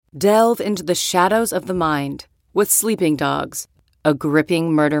Delve into the shadows of the mind with Sleeping Dogs, a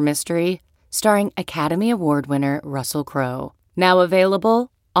gripping murder mystery starring Academy Award winner Russell Crowe. Now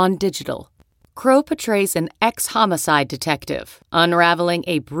available on digital. Crowe portrays an ex-homicide detective unraveling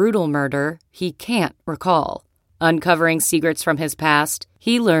a brutal murder he can't recall. Uncovering secrets from his past,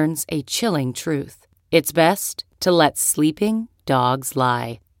 he learns a chilling truth. It's best to let sleeping dogs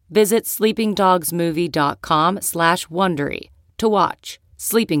lie. Visit sleepingdogsmovie.com/Wondery to watch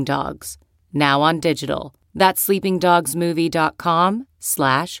Sleeping Dogs, now on digital. That's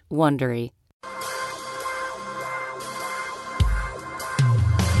sleepingdogsmovie.com/Wondery.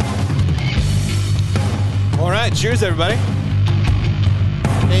 All right, cheers, everybody.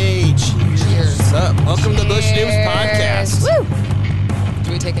 Hey, cheers. What's up? Welcome to Bush News Podcast. Woo!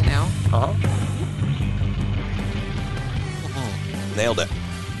 Do we take it now? Nailed it.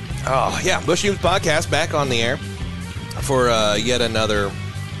 Oh, yeah, Bush News Podcast back on the air for yet another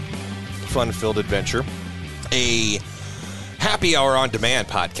fun-filled adventure. A happy hour on demand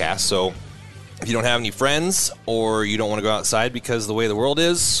podcast. So if you don't have any friends or you don't want to go outside because of the way the world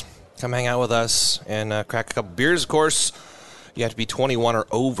is, come hang out with us and crack a couple beers. Of course, you have to be 21 or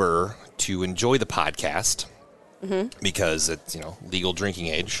over to enjoy the podcast because it's, legal drinking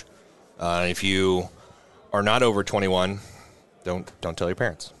age. If you are not over 21, don't tell your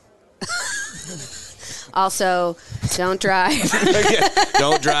parents. Also, don't drive.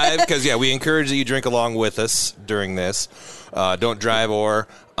 Don't drive because, we encourage that you drink along with us during this. Don't drive or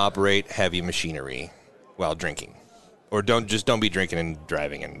operate heavy machinery while drinking. Or don't be drinking and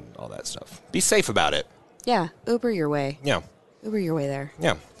driving and all that stuff. Be safe about it. Yeah, Uber your way. Yeah. Uber your way there.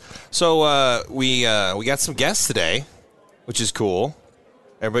 Yeah. So we got some guests today, which is cool.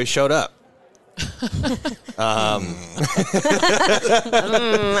 Everybody showed up.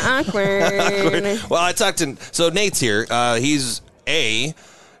 Awkward. Well, I talked to... So Nate's here. He's A,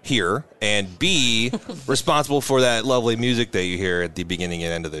 here, and B, responsible for that lovely music that you hear at the beginning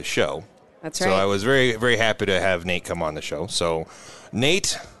and end of the show. That's right. So I was very, very happy to have Nate come on the show. So,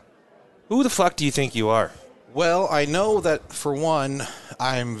 Nate, who the fuck do you think you are? Well, I know that, for one,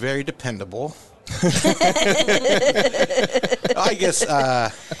 I'm very dependable. I guess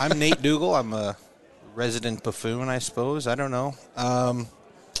I'm Nate Dougal. I'm a resident buffoon, I suppose. I don't know.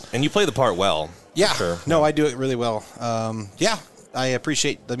 And you play the part well. Yeah. Sure. No, I do it really well. I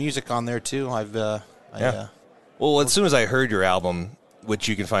appreciate the music on there, too. Well, as soon as I heard your album, which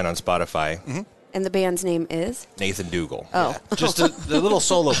you can find on Spotify, And the band's name is? Nathan Dougal. Oh. Yeah. Just the little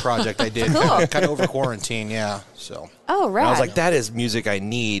solo project I did Cool. kind of over quarantine, So. Oh, right. And I was like, that is music I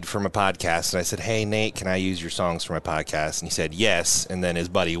need for my podcast. And I said, hey, Nate, can I use your songs for my podcast? And he said, yes. And then his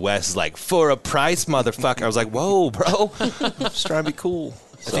buddy Wes is like, for a price, motherfucker. I was like, whoa, bro. I'm just trying to be cool.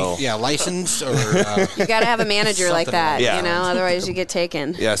 I think, licensed or... you got to have a manager like that, Yeah. otherwise you get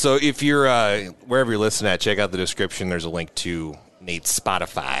taken. Yeah, so if you're, wherever you're listening at, check out the description. There's a link to Nate's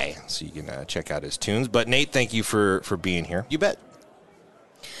Spotify, so you can check out his tunes. But Nate, thank you for being here. You bet.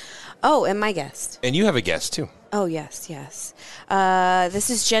 Oh, and my guest. And you have a guest, too. Oh, yes. This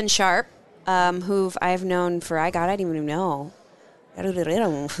is Jen Sharp, who I've known for, I didn't even know. That's a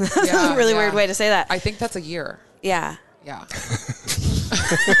really weird way to say that. I think that's a year. Yeah. Yeah.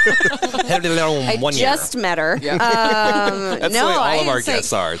 I just met her. Yeah. That's the way all of our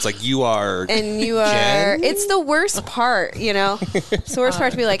guests are. It's like you are and you are. Jen? It's the worst part, It's the worst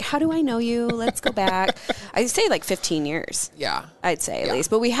part to be like, how do I know you? Let's go back. I'd say like 15 years. Yeah. I'd say at least.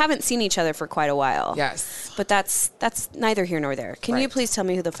 But we haven't seen each other for quite a while. Yes. But that's neither here nor there. Can you Right. please tell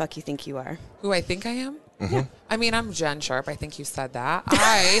me who the fuck you think you are? Who I think I am? Mm-hmm. I mean, I'm Jen Sharp. I think you said that.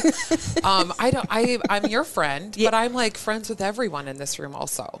 I'm your friend, but I'm like friends with everyone in this room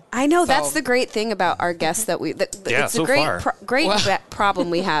also. I know. So- That's the great thing about our guests that we. Yeah, it's so a great, far. great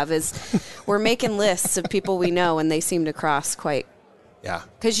problem we have is we're making lists of people we know, and they seem to cross quite. Yeah.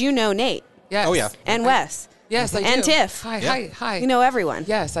 Because you know Nate Yes. Oh, yeah. and Wes. Yes, I do. And Tiff. Hi. You know everyone.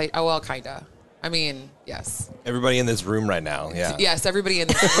 Yes, kinda. I mean, yes. Everybody in this room right now. Yeah. Yes, everybody in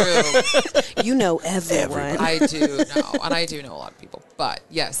this room. You know everyone. I do know, and I do know a lot of people. But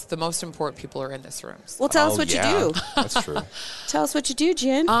yes, the most important people are in this room. So. Well, tell us what you do. That's true. Tell us what you do,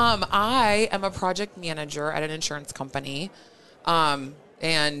 Jen. I am a project manager at an insurance company.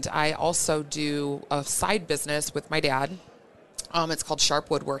 And I also do a side business with my dad. It's called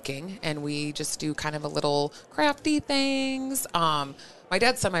Sharp Woodworking, and we just do kind of a little crafty things. My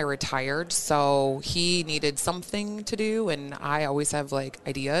dad's semi-retired, so he needed something to do, and I always have,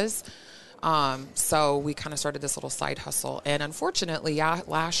 ideas. So we kind of started this little side hustle. And unfortunately,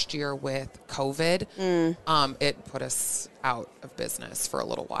 last year with COVID, it put us out of business for a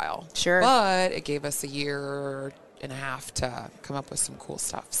little while. Sure. But it gave us a year and a half to come up with some cool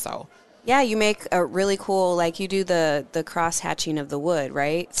stuff. So. Yeah, you make a really cool, like you do the cross hatching of the wood,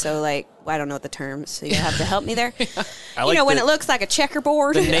 right? So like, I don't know what the terms, so you have to help me there. When it looks like a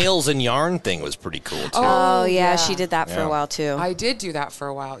checkerboard. The nails and yarn thing was pretty cool too. Oh yeah, she did that for a while too. I did do that for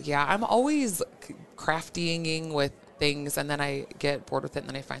a while. Yeah, I'm always craftying with things, and then I get bored with it, and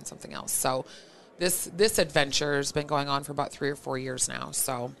then I find something else. So this adventure has been going on for about 3 or 4 years now.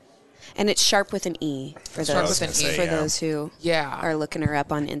 So. And it's Sharp with an E for those who are looking her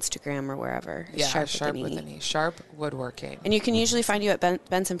up on Instagram or wherever. It's Sharp with an E. Sharp Woodworking. And you can usually find you at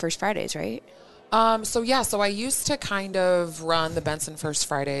Benson First Fridays, right? So I used to kind of run the Benson First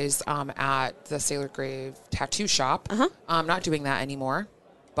Fridays at the Sailor Grave Tattoo Shop. I'm not doing that anymore,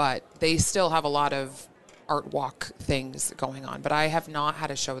 but they still have a lot of art walk things going on. But I have not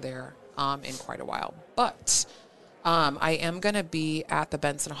had a show there in quite a while. But I am going to be at the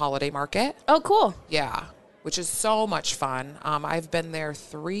Benson Holiday Market. Oh, cool. Yeah, which is so much fun. I've been there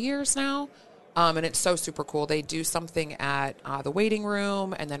 3 years now, and it's so super cool. They do something at the waiting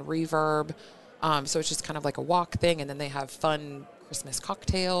room and then Reverb. So it's just kind of like a walk thing, and then they have fun Christmas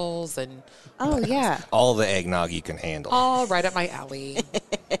cocktails and all the eggnog you can handle. All right up my alley.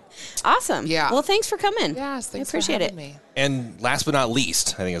 Awesome. Yeah. Well, thanks for coming. Yes, thanks I appreciate for having it. me. And last but not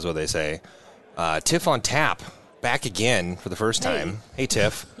least, I think is what they say, Tiff on Tap. Back again for the first time. Hey,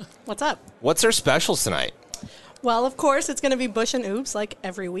 Tiff. What's up? What's our specials tonight? Well, of course, it's going to be Bush and Oops like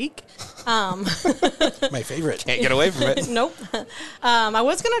every week. My favorite. Can't get away from it. Nope. I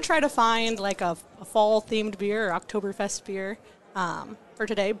was going to try to find like a fall-themed beer or Oktoberfest beer for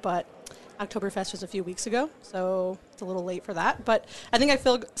today, but Oktoberfest was a few weeks ago, so it's a little late for that. But I think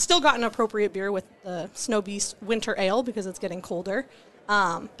still got an appropriate beer with the Snow Beast Winter Ale because it's getting colder.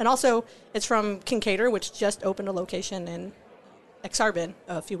 And also, it's from Kincaidor, which just opened a location in Exarban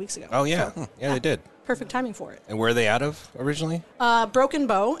a few weeks ago. Oh, yeah. So, they did. Perfect timing for it. And where are they out of originally? Broken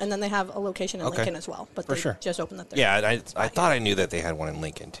Bow, and then they have a location in Lincoln as well. But they just opened the third. Yeah, I thought I knew that they had one in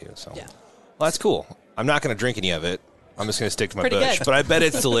Lincoln, too. So. Yeah. Well, that's cool. I'm not going to drink any of it. I'm just going to stick to my Pretty Bush. good. But I bet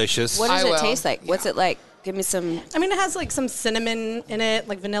it's delicious. What does it taste like? What's it like? Give me some. I mean, it has like some cinnamon in it,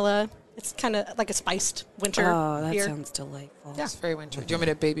 like vanilla. It's kind of like a spiced winter that beer. sounds delightful. Yeah, it's very winter. Do you want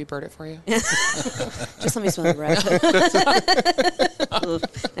me to baby bird it for you? Just let me smell the breath.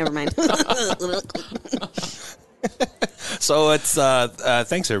 Never mind. So it's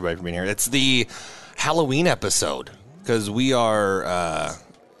thanks everybody for being here. It's the Halloween episode because we are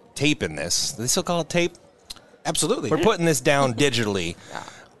taping this. Do they still call it tape? Absolutely. We're putting this down digitally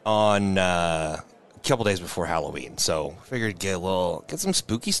on a couple days before Halloween. So figured get some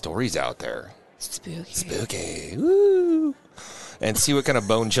spooky stories out there. Spooky. Woo. And see what kind of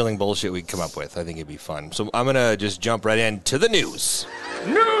bone-chilling bullshit we can come up with. I think it'd be fun. So I'm going to just jump right into the news.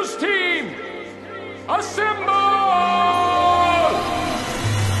 News team, assemble!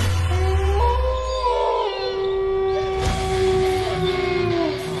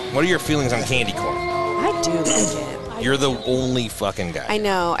 What are your feelings on candy corn? I do like it. You're the only fucking guy. I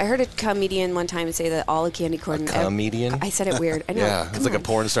know. I heard a comedian one time say that all the candy corn. Comedian? I said it weird. I know. Yeah, it's like a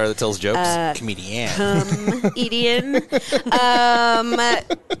porn star that tells jokes. Comedian. Comedian.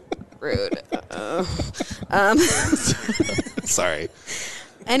 Rude. Sorry.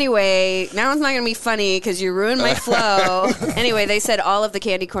 Anyway, now it's not going to be funny because you ruined my flow. Anyway, they said all of the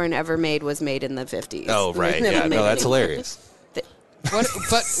candy corn ever made was made in the 50s. Oh, right. Yeah, no, that's hilarious.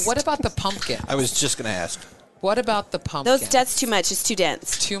 What about the pumpkin? I was just going to ask. What about the pumpkin? That's too much. It's too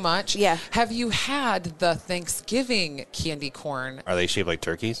dense. Too much? Yeah. Have you had the Thanksgiving candy corn? Are they shaped like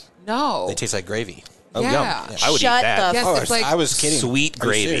turkeys? No. They taste like gravy. Oh, Yeah. yum. I would Shut eat that. the Yes, Oh, it's like I was kidding. Sweet Are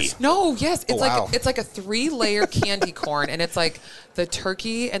you gravy. serious? no, yes, it's Wow. like a 3-layer candy corn, and it's like the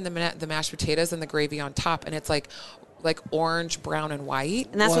turkey and the mashed potatoes and the gravy on top, and it's like orange, brown, and white.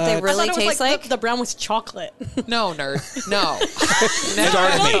 And that's what they What? really I thought it was taste like like? the brown with chocolate. No, nerd, no.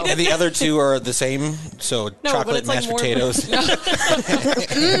 Darn me. And the other two are the same. So but chocolate it's like mashed more- potatoes.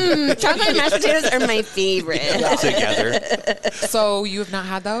 Chocolate and mashed potatoes are my favorite. Together. So you have not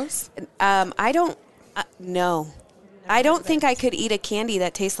had those? I don't. No. I don't think I could eat a candy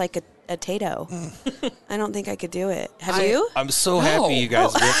that tastes like a Tato. I don't think I could do it. Have you? I'm so No. happy you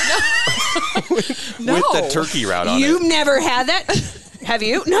guys went No. with the turkey route on You've it. never had that? Have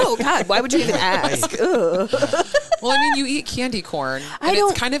you? No, God, why would you even ask? Ugh. Well, I mean, you eat candy corn, I and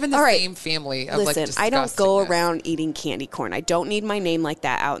don't- it's kind of in the all right. same family of Listen, like I don't go disgustingness. around eating candy corn. I don't need my name like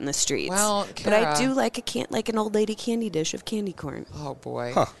that out in the streets. Well, but I Kara. do like an old lady candy dish of candy corn. Oh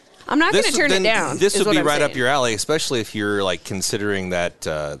boy. I'm not going to turn it down. This is would what be I'm right up saying. your alley, especially if you're like considering that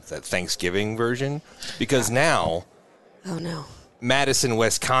Thanksgiving version, because now Oh no. Madison,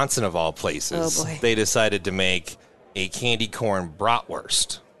 Wisconsin, of all places, Oh, boy. they decided to make a candy corn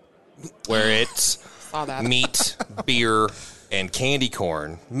bratwurst, where it's Saw that. meat, beer, and candy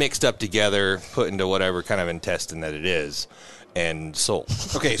corn mixed up together, put into whatever kind of intestine that it is, and sold.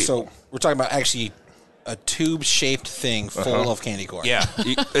 Okay, so we're talking about actually a tube-shaped thing full of candy corn. Yeah,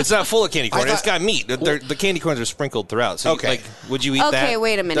 it's not full of candy corn. I It's got meat. The candy corns are sprinkled throughout. So, Okay. would you eat that? Okay,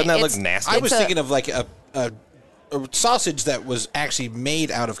 wait a minute. Doesn't that It's- look nasty? I was thinking of like a sausage that was actually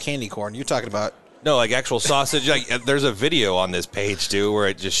made out of candy corn. You're talking about... No, like actual sausage. Like, there's a video on this page too where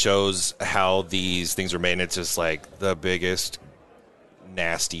it just shows how these things are made. And it's just like the biggest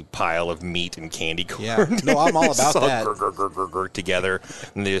nasty pile of meat and candy corn. Yeah. No, I'm all about It's all that. grr together,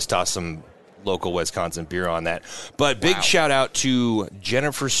 and they just toss some local Wisconsin beer on that. But big shout out to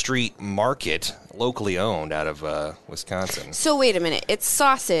Jennifer Street Market, locally owned out of Wisconsin. So wait a minute. It's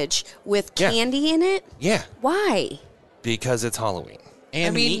sausage with Yeah. candy in it? Yeah, Why? because it's Halloween.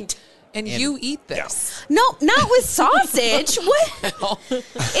 And meat. And you eat this. No, not with sausage. What?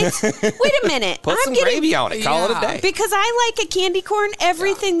 It's wait a minute. Put some gravy on it. Call it a Yeah. day. Because I like a candy corn.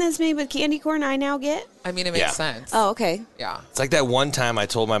 Everything that's made with candy corn, I now get. I mean, it makes Yeah. sense. Oh, okay. Yeah. It's like that one time I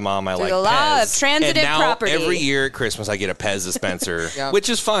told my mom I like a lot Pez, of transitive and now property. every year at Christmas I get a Pez dispenser, Yep. which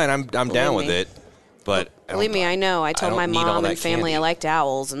is fine. I'm down with me. it, but Believe me, I know. I told don't my need all mom that and family candy. I liked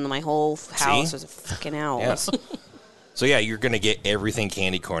owls, and my whole house See? was a fucking owl. Yes. So yeah, you're gonna get everything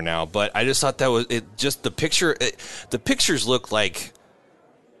candy corn now. But I just thought that was it. Just the picture. The pictures look like,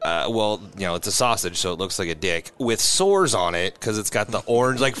 well, you know, it's a sausage, so it looks like a dick with sores on it because it's got the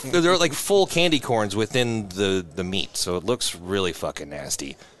orange. Like they're like full candy corns within the meat, so it looks really fucking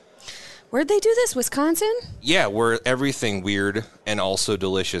nasty. Where'd they do this? Wisconsin? Yeah, where everything weird and also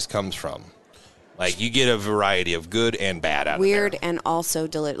delicious comes from. Like you get a variety of good and bad out Weird of there. and also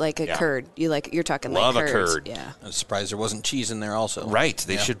like a Yeah. curd. You're talking Love a like curds. curd. Yeah. I'm surprised there wasn't cheese in there also. Right,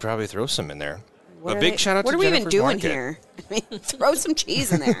 they should probably throw some in there. What A are big they- shout out What to are we even Jennifer's doing Market. here? I mean, throw some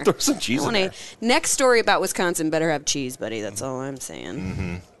cheese in there. Throw some cheese in there. Next story about Wisconsin better have cheese, buddy. That's all I'm saying.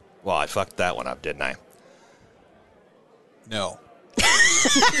 Mm-hmm. Well, I fucked that one up, didn't I? No.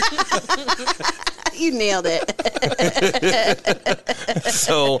 You nailed it.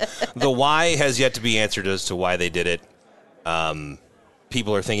 So the why has yet to be answered as to why they did it.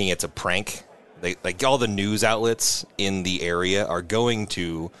 People are thinking it's a prank. Like all the news outlets in the area are going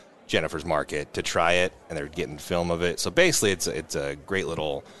to Jennifer's Market to try it, and they're getting film of it. So basically, it's a great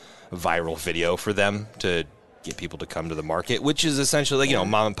little viral video for them to get people to come to the market, which is essentially like, you know,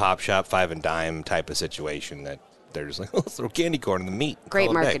 mom and pop shop, 5 and dime type of situation that they're just like, let's throw candy corn in the meat. Great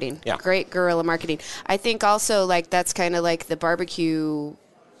Call it a day. marketing. Yeah. Great guerrilla marketing. I think also like that's kind of like the barbecue,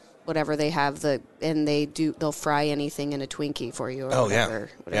 whatever they have and they'll fry anything in a Twinkie for you or Oh, yeah. whatever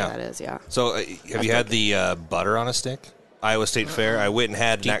Yeah. that is. Yeah. So have you had the butter on a stick? Iowa State Fair. I went and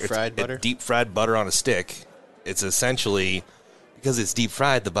had Deep-fried butter? Deep fried butter on a stick. It's essentially, because it's deep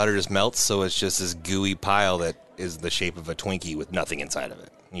fried, the butter just melts, so it's just this gooey pile that is the shape of a Twinkie with nothing inside of it.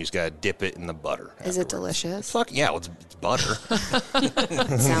 You just gotta dip it in the butter. Is it afterwards. delicious? Fuck yeah, well, it's butter.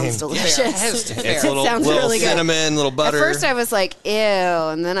 Sounds delicious. It's a little, Sounds little really good. cinnamon, little butter. At first I was like, ew,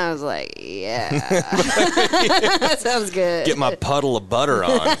 and then I was like, yeah. That sounds good. Get my puddle of butter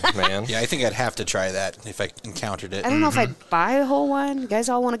on, man. Yeah, I think I'd have to try that if I encountered it. I don't know if I'd buy a whole one. You guys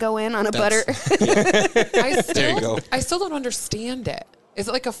all want to go in on a butter? There you go. I still don't understand it. Is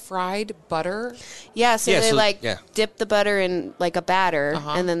it like a fried butter? Yeah, so Yeah, they so- dip the butter in like a batter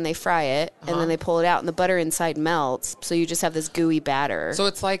and then they fry it and then they pull it out and the butter inside melts. So you just have this gooey batter. So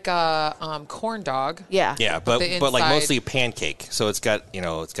it's like a corn dog. yeah. Yeah, but The like inside- mostly a pancake, so it's got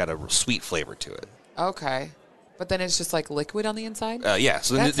a sweet flavor to it. Okay. But then it's just like liquid on the inside? Yeah,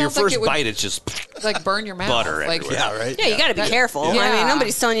 so That your sounds like first it would- bite, it's just Like burn your mouth. butter Like, everywhere. Yeah, right? Yeah, you got to be careful. I Yeah. mean,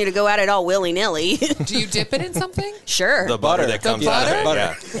 nobody's telling you to go at it all willy nilly. do you dip it in something? Sure. the butter Butter. that comes The out of it.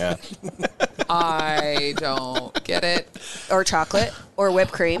 butter? Yeah, yeah. I don't get it. Or chocolate or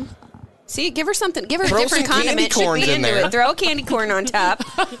whipped cream. See, give her something. Give her Throw a different some candy condiment. She'd corns be in into there. it. Throw a candy corn on top.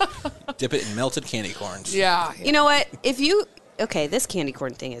 Dip it in melted candy corns. Yeah. You know what? Okay, this candy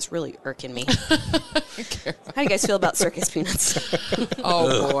corn thing is really irking me. How do you guys feel about circus peanuts?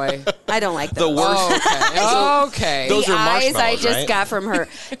 Oh, boy. I don't like The those. worst. Okay. Those The are eyes I marshmallows, just right? got from her.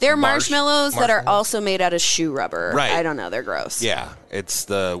 They're marshmallows that are marshmallows. also made out of shoe rubber. Right. I don't know. They're gross. Yeah, it's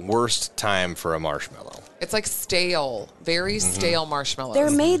the worst time for a marshmallow. It's like stale, very stale marshmallows. They're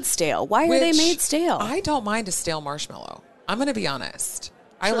made stale. Why are they Which made stale? I don't mind a stale marshmallow. I'm going to be honest.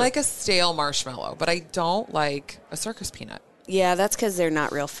 I like a stale marshmallow, but I don't like a circus peanut. Yeah, that's because they're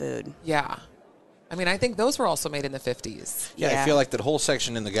not real food. Yeah. I mean, I think those were also made in the 50s. Yeah, Yeah. I feel like that whole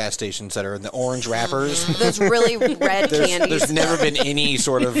section in the gas stations that are in the orange wrappers. Those really red candies. There's never been any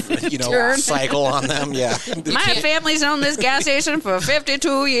sort of, Turn. cycle on them. Yeah. My family's owned this gas station for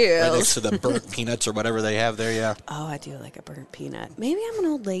 52 Right years. next to the burnt peanuts or whatever they have there, yeah. Oh, I do like a burnt peanut. Maybe I'm an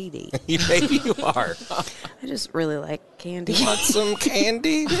old lady. Maybe you are. I just really like candy. Want some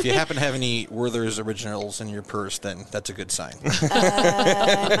candy? If you happen to have any Werther's Originals in your purse, then that's a good sign.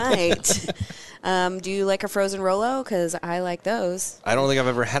 I might. Do you like a frozen Rolo? Because I like those. I don't think I've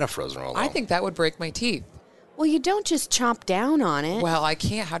ever had a frozen roll. I think that would break my teeth. Well, you don't just chomp down on it. Well, I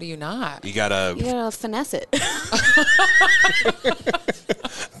can't. How do you not? you gotta. You gotta finesse it. Not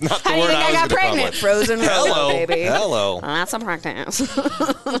the How do you word think I was got gonna come pregnant? with. Frozen Rolo, Hello, baby. hello. That's a practice.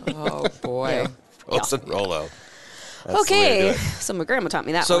 Oh, boy. Frozen Rolo. That's the way to do Okay, it. so my grandma taught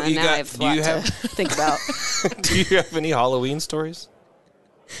me that So one. you Now got- I have do a lot you have- to think about. Do you have any Halloween stories?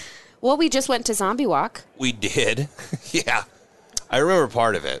 Well, we just went to Zombie Walk. We did. Yeah, I remember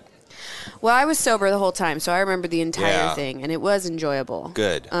part of it. Well, I was sober the whole time, so I remember the entire Yeah. thing, and it was enjoyable.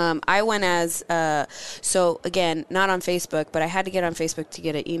 Good. I went as, so again, not on Facebook, but I had to get on Facebook to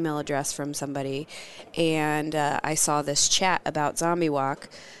get an email address from somebody, and I saw this chat about Zombie Walk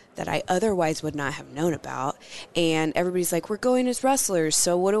that I otherwise would not have known about, and everybody's like, we're going as wrestlers,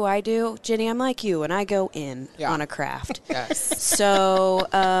 so what do? Jenny, I'm like you, and I go in on a craft. Yes. So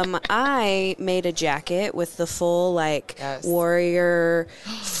I made a jacket with the full Yes. warrior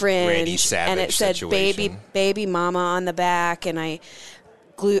fringe, Randy Savage and it said situation. baby mama on the back, and I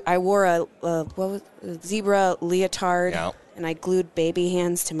wore a zebra leotard, Yeah. and I glued baby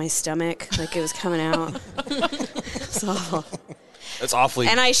hands to my stomach like it was coming out. It's awful. It's awfully.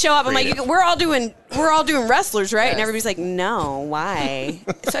 And I show up, I'm creative. like, we're all doing wrestlers, right? Yes. And everybody's like, no, why?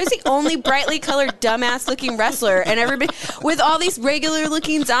 So I was the only brightly colored, dumbass looking wrestler, and everybody with all these regular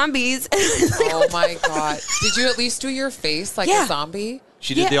looking zombies. Oh, my God. Did you at least do your face like Yeah. a zombie?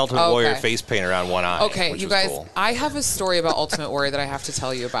 She did Yeah. the Ultimate Warrior Okay. face paint around one eye. Okay, which you was guys, cool. I have a story about Ultimate Warrior that I have to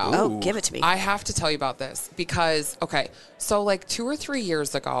tell you about. Oh, give it to me. I have to tell you about this because, okay, so like 2 or 3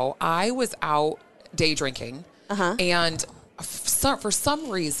 years ago, I was out day drinking, and for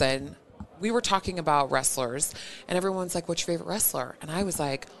some reason, we were talking about wrestlers, and everyone's like, what's your favorite wrestler? And I was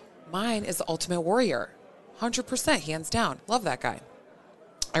like, mine is the Ultimate Warrior. 100%, hands down. Love that guy.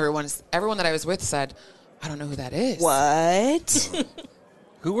 Everyone that I was with said, I don't know who that is. What?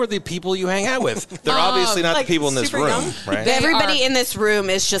 Who are the people you hang out with? They're obviously not like the people in this super room, young? right? Everybody are- in this room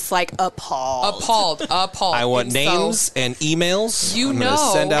is just like appalled. Appalled. I want And so- names and emails. You I'm gonna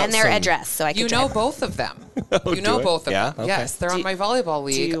know- send out And their some- address, so I can You try know them. both of them. Oh, You know do I? both of Yeah? them. Okay. Yes, they're on my volleyball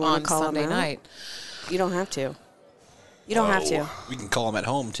league you wanna on call them Sunday out? night. You don't have to. You don't have to. We can call them at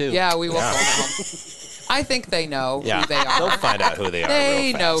home, too. Yeah, we will call them. I think they know Yeah, who they are. they'll find out who they are. They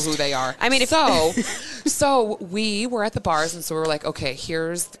real know fast. who they are. I mean, if- so we were at the bars, and so we were like, okay,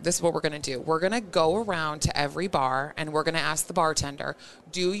 this is what we're gonna do. We're gonna go around to every bar, and we're gonna ask the bartender,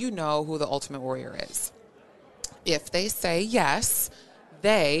 do you know who the Ultimate Warrior is? If they say yes,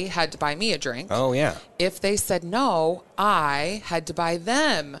 they had to buy me a drink. Oh yeah, If they said no, I had to buy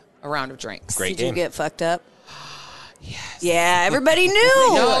them a round of drinks. great Did you game. get fucked up? Yes. Yeah, everybody knew.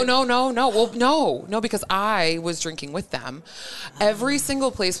 No. Well, no, because I was drinking with them. Every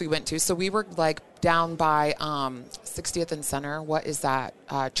single place we went to, so we were like down by 60th and Center. What is that?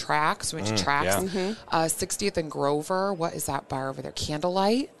 Tracks. We went to Tracks. yeah. 60th and Grover. What is that bar over there?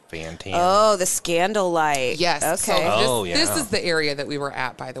 Candlelight. Fantastic. Oh, the scandal light. Yes. Okay. So this, Oh, yeah. this is the area that we were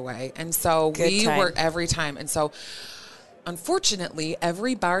at, by the way. And so Good we time. were every time. And so unfortunately,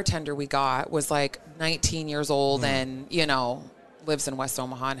 every bartender we got was like 19 years old and, lives in West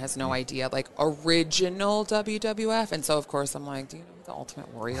Omaha and has no idea, like original WWF. And so, of course, I'm like, do you know who the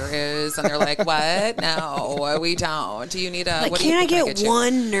Ultimate Warrior is? And they're like, what? No, we don't. Do you need a, Like, what do you- can I what get you?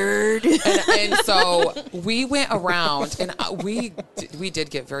 one nerd? And so we went around, and we did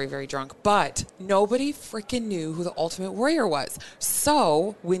get very, very drunk, but nobody freaking knew who the Ultimate Warrior was.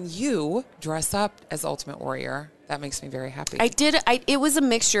 So when you dress up as Ultimate Warrior, that makes me very happy. It was a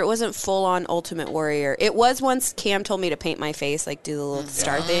mixture. It wasn't full on Ultimate Warrior. It was once Cam told me to paint my face, like do the little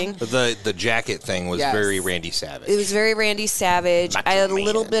star thing. The jacket thing was Yes. very Randy Savage. It was very Randy Savage. Macho I had a Man.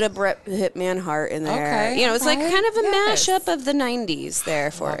 little bit of Bret Hitman Hart in there. Okay, It's like okay. kind of a Yes. mashup of the 90s there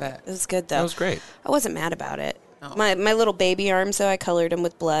for Love it. it. It was good, though. That was great. I wasn't mad about it. Oh. My little baby arms, though, I colored them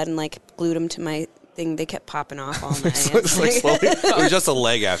with blood and, like, glued them to my thing. They kept popping off all night. It's like slowly, it was just a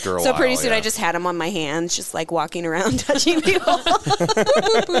leg after a while. So pretty soon yeah. I just had them on my hands, just like walking around touching people.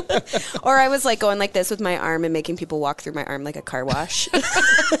 Or I was like going like this with my arm and making people walk through my arm like a car wash.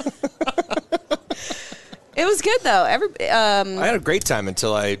 It was good though. I had a great time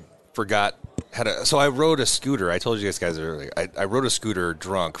until I forgot So I rode a scooter. I told you guys earlier. I rode a scooter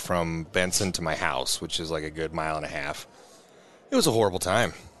drunk from Benson to my house, which is like a good mile and a half. It was a horrible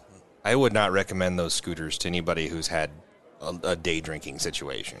time. I would not recommend those scooters to anybody who's had a day drinking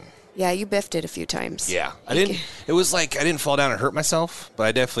situation. Yeah, you biffed it a few times. Yeah, I didn't. It was like I didn't fall down and hurt myself, but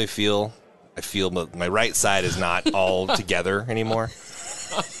I definitely feel my right side is not all together anymore.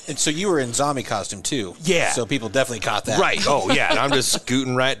 And so you were in zombie costume too. Yeah. So people definitely caught that. Right. Oh yeah. And I'm just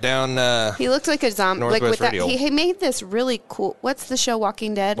scooting right down. He looked like a zombie. Like Northwest with that, Radio. he made this really cool. What's the show?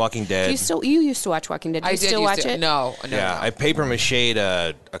 Walking Dead. Walking Dead. You used to watch Walking Dead. Do you still watch it? No. Yeah, I paper maché'd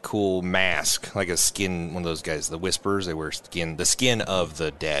a cool mask, like a skin. One of those guys, the Whispers. They wear the skin of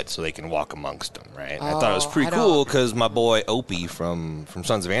the dead, so they can walk amongst them. Right. I thought it was pretty cool because my boy Opie from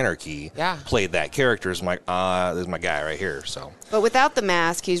Sons of Anarchy played that character. So I'm like, this is my guy right here. So. But without the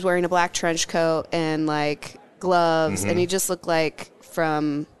mask, he's wearing a black trench coat and like gloves, and he just looked like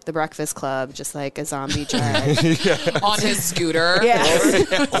from the Breakfast Club, just like a zombie judge on his scooter. Yeah.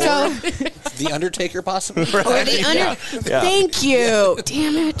 So the Undertaker, possibly. Or the Thank you.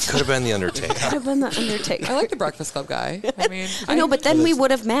 Damn it. Could have been the Undertaker. Could have been the Undertaker. I like the Breakfast Club guy. I mean, I know, but then we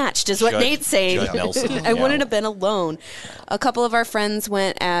would have matched, is what Nate's saying. Judd Nelson. I wouldn't have been alone. A couple of our friends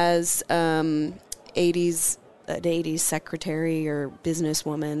went as 80s secretary or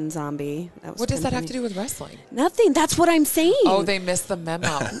businesswoman zombie. What does that have to do with wrestling? Nothing. That's what I'm saying. Oh, they missed the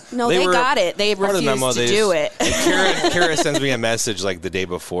memo. No, they got it. They refused to do it. Kara sends me a message like the day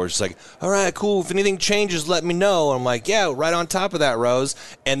before. She's like, all right, cool. If anything changes, let me know. I'm like, yeah, right on top of that, Rose.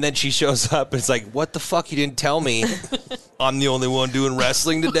 And then she shows up and it's like, what the fuck? You didn't tell me I'm the only one doing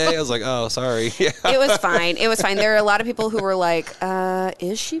wrestling today? I was like, oh, sorry. It was fine. It was fine. There are a lot of people who were like,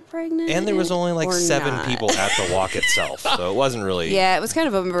 is she pregnant? And there was only like 7 people at the walk itself, so it wasn't really. Yeah, it was kind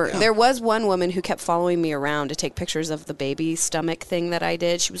of a. There was one woman who kept following me around to take pictures of the baby stomach thing that I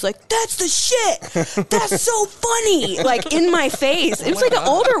did. She was like, "That's the shit. That's so funny!" Like in my face. It was like an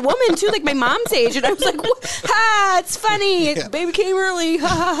older woman too, like my mom's age, and I was like, "Ha, it's funny. Yeah. Baby came early. Ha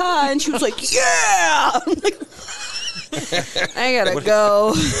ha ha!" And she was like, "Yeah." I'm like, I gotta go.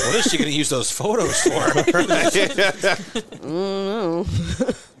 What is she gonna use those photos for? I don't know.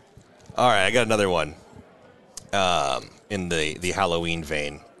 All right, I got another one. In the Halloween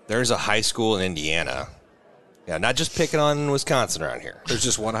vein, there's a high school in Indiana. Yeah, not just picking on Wisconsin around here. There's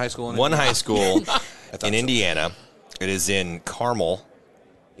just one high school in Indiana? One high school in so. Indiana. It is in Carmel,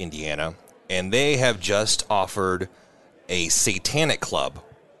 Indiana, and they have just offered a satanic club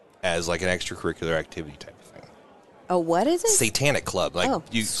as like an extracurricular activity type of thing. Oh, what is it? Satanic club.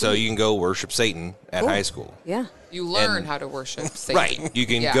 So you can go worship Satan at high school. Yeah. You learn how to worship Satan. Right. You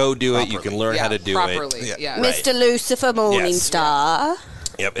can go do it. You can learn how to do properly. it. Yeah. Mr. Lucifer Morningstar.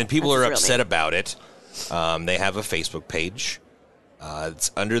 Yep. And people are upset about it. They have a Facebook page.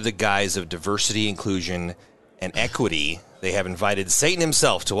 It's under the guise of diversity, inclusion, and equity. They have invited Satan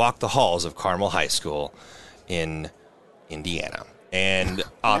himself to walk the halls of Carmel High School in Indiana. And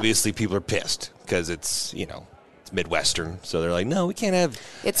obviously people are pissed because it's Midwestern, so they're like, no, we can't have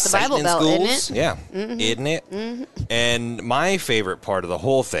it's the Satan Bible in Belt, schools. isn't it? Yeah, isn't it? Mm-hmm. And my favorite part of the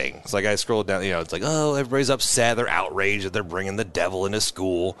whole thing, it's like I scrolled down, it's like, oh, everybody's upset, they're outraged that they're bringing the devil into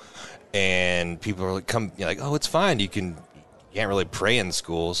school, and people are like, oh, it's fine, you can't really pray in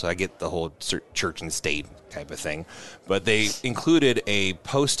school, so I get the whole church and state type of thing, but they included a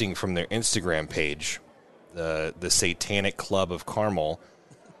posting from their Instagram page, the Satanic Club of Carmel,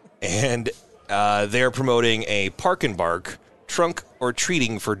 and they're promoting a park and bark trunk or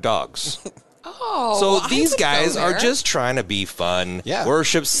treating for dogs. Oh, so these guys are just trying to be fun,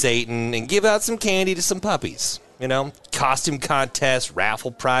 worship Satan, and give out some candy to some puppies. Costume contests,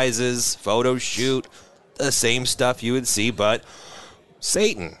 raffle prizes, photo shoot, the same stuff you would see, but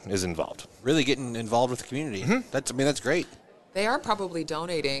Satan is involved. Really getting involved with the community. Mm-hmm. That's great. They are probably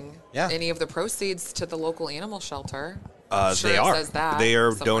donating any of the proceeds to the local animal shelter. They are. They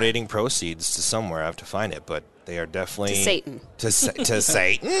are donating proceeds to somewhere. I have to find it, but they are definitely to Satan. To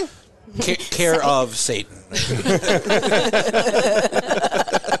Satan. Care of Satan.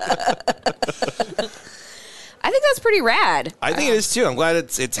 I think that's pretty rad. I think it is too. I'm glad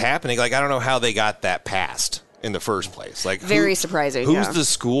it's happening. Like I don't know how they got that passed in the first place. Like very surprising. Who's the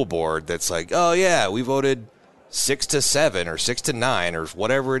school board that's like, oh yeah, we voted 6-7 or 6-9 or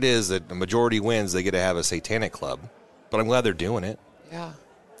whatever it is that the majority wins, they get to have a satanic club. But I'm glad they're doing it. Yeah.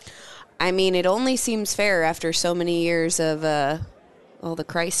 I mean, it only seems fair after so many years of all the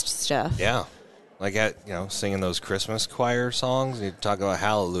Christ stuff. Yeah. Like, singing those Christmas choir songs, you talk about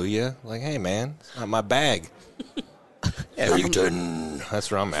hallelujah. Like, hey, man, it's not my bag. That's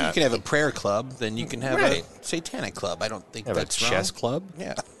where I'm at. You can have a prayer club, then you can have a satanic club. I don't think that's a chess club?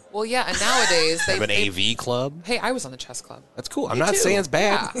 Yeah. Well, yeah, and nowadays they Have an AV club. Hey, I was on the chess club. That's cool. I'm not saying it's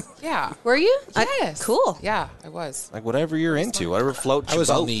bad. Yeah. Were you? Yes. Cool. Yeah, I was. Like whatever you're into, whatever floats I your was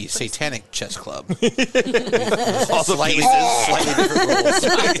boat. on the Satanic Chess Club. All the Slightly different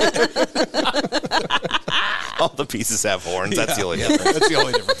rules. All the pieces have horns. That's the only difference. That's the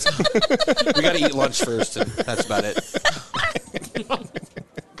only difference. We got to eat lunch first, and that's about it.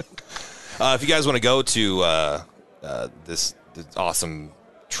 If you guys want to go to this awesome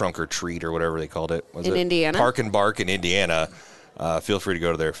trunk or treat or whatever they called it, In Indiana? Park and Bark in Indiana, feel free to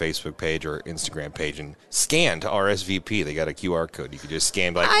go to their Facebook page or Instagram page and scan to RSVP. They got a QR code. You can just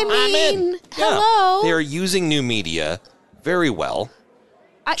scan like, I I'm mean, in. hello. They are using new media very well,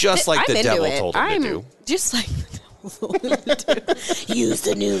 just like the devil told them to do. Just like the devil told them to do. Use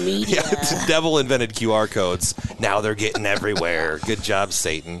the new media. Yeah, the devil invented QR codes. Now they're getting everywhere. Good job,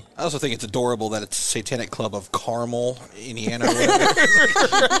 Satan. I also think it's adorable that it's Satanic Club of Carmel, Indiana, or whatever.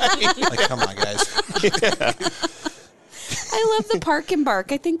 Like, come on, guys. I love the Park and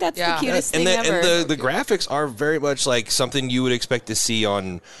Bark. I think that's the cutest thing ever. And the graphics are very much like something you would expect to see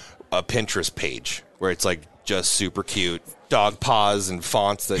on a Pinterest page, where it's like just super cute dog paws and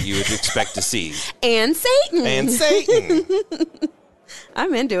fonts that you would expect to see. And Satan.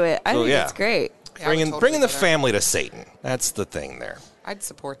 I'm into it. I think it's great. Yeah, I would totally bringing the do that. family to Satan. That's the thing there. I'd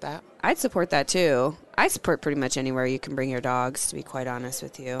support that. I'd support that too. I support pretty much anywhere you can bring your dogs, to be quite honest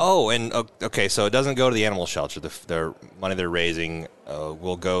with you. Oh, and okay, so it doesn't go to the animal shelter. The money they're raising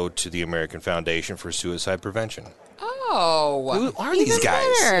will go to the American Foundation for Suicide Prevention. Oh. Who are these guys?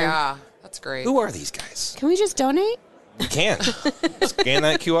 better. Yeah, that's great. Who are these guys? Can we just donate? You can. Scan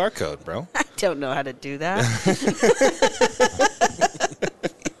that QR code, bro. I don't know how to do that.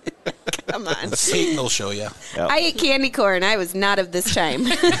 Come on. Satan will show you. I ate candy corn. I was not of this time.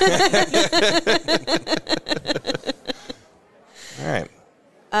 All right.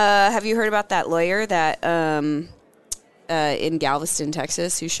 Have you heard about that lawyer that in Galveston,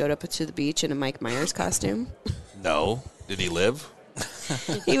 Texas, who showed up to the beach in a Mike Myers costume? No. Did he live?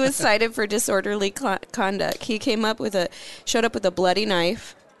 He was cited for disorderly conduct. He showed up with a bloody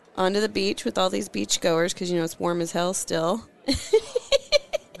knife onto the beach with all these beach goers because, it's warm as hell still. Oh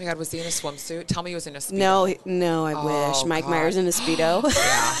my God, was he in a swimsuit? Tell me he was in a Speedo. No, I wish. Mike Myers in a Speedo.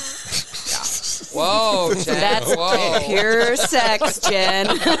 Yeah. Whoa, Jen. That's pure sex,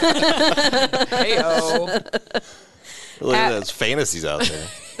 Jen. Hey-o. Look at those fantasies out there.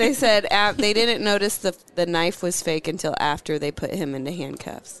 They said they didn't notice the knife was fake until after they put him into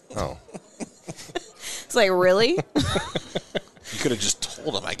handcuffs. Oh. It's like, really? You could have just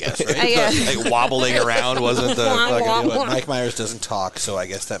told him, I guess, right? Like wobbling around wasn't the fucking... But Mike Myers doesn't talk, so I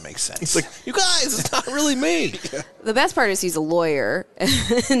guess that makes sense. It's like, you guys, it's not really me. The best part is he's a lawyer,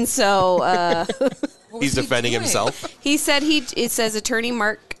 and so He's defending himself. he said it says attorney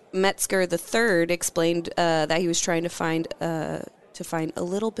Mark Metzger III explained that he was trying to find a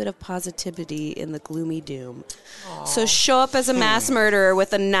little bit of positivity in the gloomy doom. Aww. So show up as a mass murderer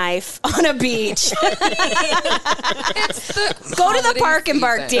with a knife on a beach. Go to the Park and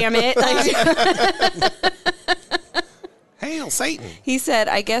Bark, damn it. Hail Satan. He said,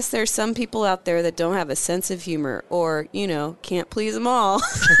 I guess there's some people out there that don't have a sense of humor or, can't please them all.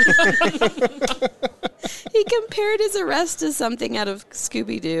 He compared his arrest to something out of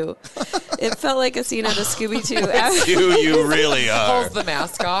Scooby-Doo. It felt like a scene out of Scooby-Doo. You really are. Pulls the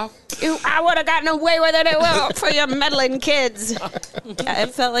mask off. I would have gotten away with it for your meddling kids. Yeah, it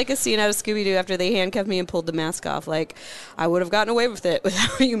felt like a scene out of Scooby-Doo after they handcuffed me and pulled the mask off. Like, I would have gotten away with it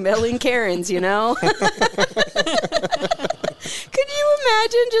without you meddling Karens, Could you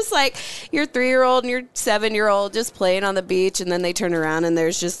imagine just like your 3-year-old and your 7-year-old just playing on the beach and then they turn around and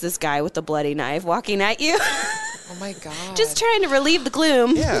there's just this guy with a bloody knife walking at you? Oh my God. Just trying to relieve the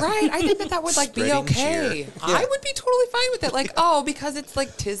gloom. Yeah. Right. I think that would be Spreading okay. cheer. I would be totally fine with it. Like, because it's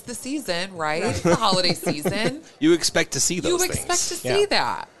like 'tis the season, right? It's the holiday season. You expect to see those You things. expect to see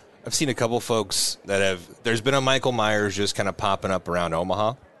that. I've seen a couple folks that there's been a Michael Myers just kind of popping up around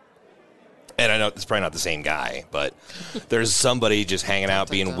Omaha. And I know it's probably not the same guy, but there's somebody just hanging out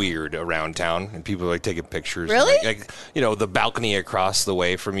being weird around town, and people are like taking pictures. Really? Like, the balcony across the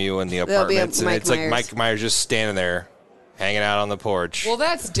way from you in the There'll be a apartments, and Mike it's like Myers. Mike Myers just standing there, hanging out on the porch. Well,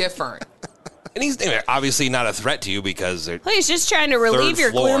 that's different. And he's obviously not a threat to you because Well, he's just trying to relieve Third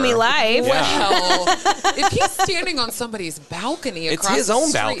your floor. gloomy life. Well, if he's standing on somebody's balcony it's across his the own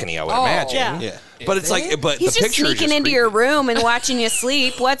street- balcony, I would Oh. imagine. Yeah. But it's like, but He's the just picture is sneaking just into creepy. your room and watching you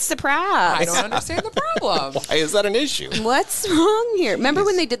sleep. What's the I problem? don't understand the problem. Why is that an issue? What's wrong here? Remember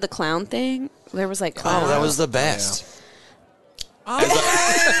when they did the clown thing? There was like clown. Oh, that was the best.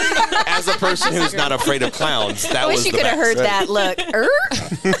 As a person who's not afraid of clowns, that I was wish you the could have best. heard that. Look.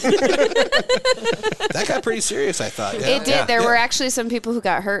 That got pretty serious, I thought. Yeah. It did. There were actually some people who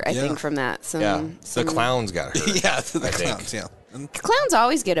got hurt, I Yeah. think, from that. Yeah, Some the clowns got hurt. Yeah, the I think. clowns, yeah. And clowns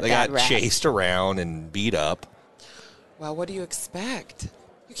always get a They bad got rap. chased around and beat up. Well, what do you expect?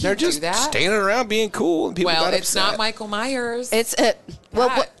 You can't They're just do that. standing around being cool, and people Well, got it's upset. not Michael Myers. It's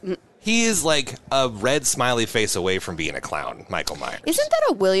He is like a red smiley face away from being a clown, Michael Myers. isn't that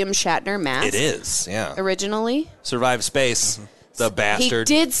a William Shatner mask? It is, yeah. Originally, Survive space, the bastard.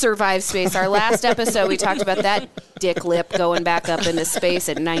 he did survive space. Our last episode, we talked about that dick lip going back up into space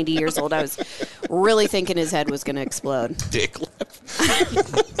at 90 years old. I was really thinking his head was going to explode. Dick lip.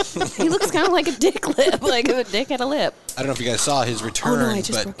 He looks kind of like a dick lip, like if a dick had a lip. I don't know if you guys saw his Oh return, no, I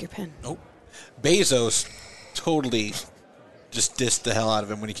just but broke your pen. Bezos totally just dissed the hell out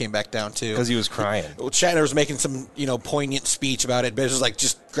of him when he came back down, too. Because he was crying. Well, Shatner was making some, poignant speech about it. Bezos was like,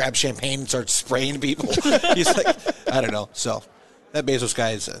 just grab champagne and start spraying people. He's like, I don't know. So, that Bezos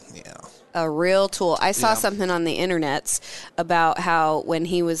guy is, A real tool. I saw Yeah. something on the internets about how when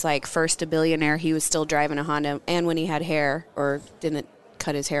he was like first a billionaire, he was still driving a Honda, and when he had hair or didn't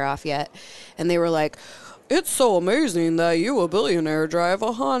cut his hair off yet, and they were like, "It's so amazing that you, a billionaire, drive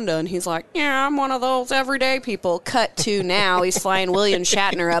a Honda," and he's like, "Yeah, I'm one of those everyday people." Cut to now, he's flying William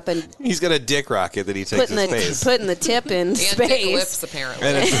Shatner up and He's got a dick rocket that he takes putting in space. putting the tip in and space. dick lips, apparently.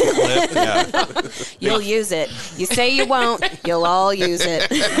 And it's a clip, yeah. You'll use it. You say you won't, you'll all use it.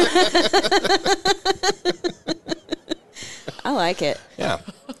 I like it. Yeah,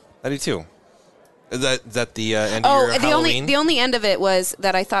 I do too. Is that the end of your the Halloween? only end of it was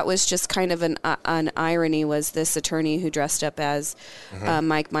that I thought was just kind of an irony was this attorney who dressed up as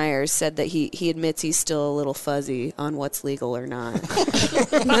Mike Myers said that he admits he's still a little fuzzy on what's legal or not.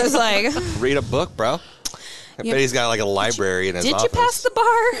 I was like, Read a book, bro. I bet he's got like a library in his did office. you pass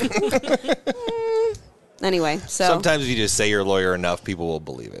the bar? Anyway, so Sometimes if you just say you're a lawyer enough, people will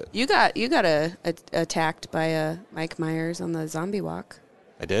believe it. you got attacked by Mike Myers on the zombie walk.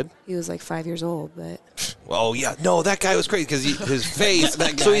 I did? He was like 5 years old, but Oh, yeah. No, that guy was crazy because his face.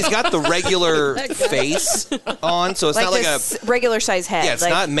 So he's got the regular face on, so it's like not like this a. regular size head. Yeah, it's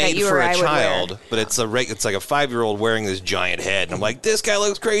like, not that made you for or a I would wear. child, but it's it's like a 5-year-old wearing this giant head, and I'm like, this guy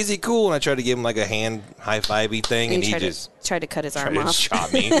looks crazy cool, and I tried to give him like a hand high fivey thing, and he just tried to cut his tried arm to off.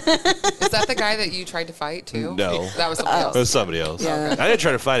 shot me. Is that the guy that you tried to fight, too? No. That was somebody It else. was somebody else. Yeah. I didn't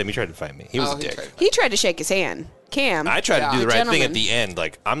try to fight him. He tried to fight me. He was Oh, a he dick. tried to- He tried to shake his hand. Cam. I tried to do the right thing at gentleman. the end.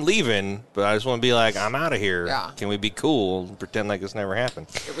 Like, I'm leaving, but I just want to be like, I'm out of here. Yeah. Can we be cool and pretend like this never happened?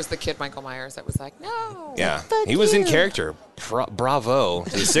 It was the kid Michael Myers that was like, no. Yeah. Fuck He was in you. character. Bravo. The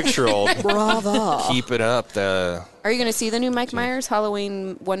 6-year-old. Bravo. Keep it up. The Are you going to see the new Mike Myers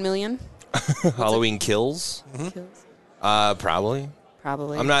Halloween 1 million? Halloween Kills. Probably.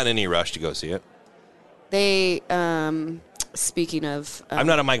 Probably. I'm not in any rush to go see it. They speaking of I'm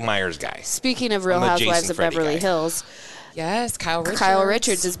not a Mike Myers guy. speaking of Real I'm a Housewives Jason of Freddy Beverly guy. Hills, Yes, Kyle Richards. Kyle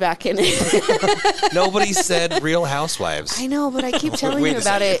Richards is back in it. Nobody said Real Housewives. I know, but I keep telling Wait you a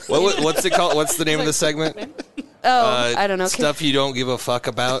about it. What's it called? What's the name of the segment? Oh, I don't know. Stuff you don't give a fuck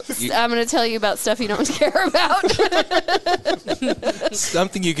about. I'm going to tell you about stuff you don't care about.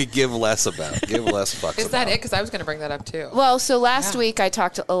 Something you could give less about. Give less fucks Is about. that it? Because I was going to bring that up, too. Well, so last week I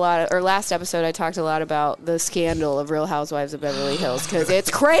talked a lot, or last episode I talked a lot about the scandal of Real Housewives of Beverly Hills because it's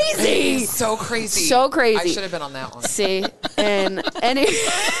crazy. So crazy. So crazy. I should have been on that one. See, and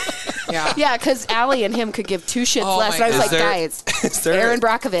Yeah. yeah, because Allie and him could give two shits Oh less. my And I was God. like, Is guys, is there- Aaron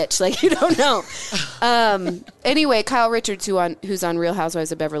Brockovich, like you don't know. Anyway, Kyle Richards, who's on Real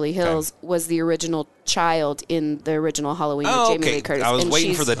Housewives of Beverly Hills, was the original child in the original Halloween with Oh, Jamie okay. Lee Curtis. I was and waiting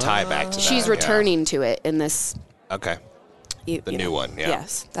she's- for the tie back to that. She's Yeah. returning to it in this. Okay. The new one, yeah.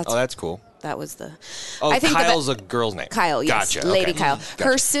 Yes, That's cool. that was the. Oh, I think Kyle's a girl's name. Kyle, yes, Gotcha. Lady okay. Kyle. Gotcha.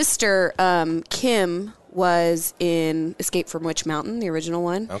 Her sister Kim was in Escape from Witch Mountain, the original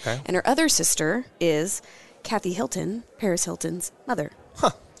one. Okay. And her other sister is Kathy Hilton, Paris Hilton's mother.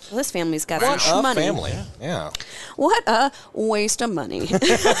 Huh. Well, this family's got What some a money. family. Yeah. What a waste of money.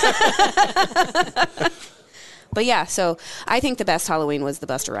 But yeah, so I think the best Halloween was the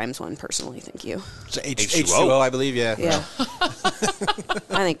Busta Rhymes one, personally. Thank you. So H2O. H2O, I believe, yeah. Yeah.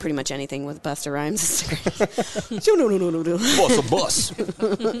 I think pretty much anything with Busta Rhymes is great. No. Bus a bus.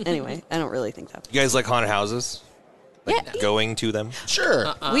 Anyway, I don't really think that. You guys like haunted houses? Like Yeah. going to them?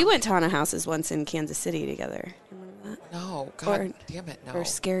 Sure. We went to haunted houses once in Kansas City together. Remember that? No. God Or- damn it. No. Or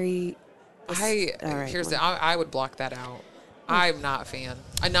scary. All right, Here's well. I would block that out. I'm not a fan.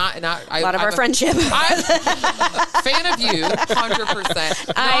 A lot of our friendship. Fan of you,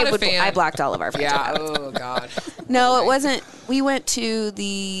 100%. Not a fan. I blocked all of our friendship. Yeah. Oh God. No, it wasn't. We went to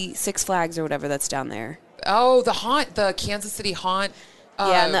the Six Flags or whatever that's down there. Oh, the Kansas City haunt.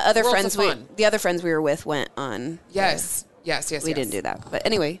 Yeah, and the other Worlds of friends Fun. we were with went on. Yes. We didn't do that. But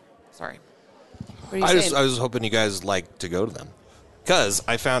anyway, Sorry. what are you saying? I was hoping you guys like to go to them because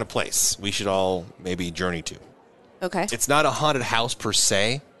I found a place we should all maybe journey to. Okay. It's not a haunted house per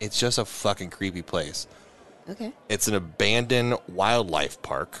se. It's just a fucking creepy place. Okay. It's an abandoned wildlife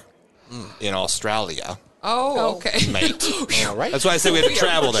park in Australia. Oh, okay. Mate. All right. That's why I said we had to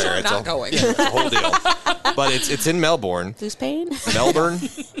travel there. It's not going. It's a whole deal. But it's in Melbourne. Who's paying? Melbourne.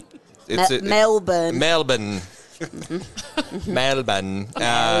 Melbourne. Melbourne. Melbourne.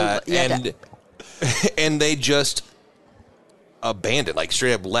 And they just abandoned, like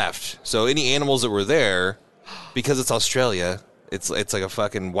straight up left. So any animals that were there, because it's Australia, it's like a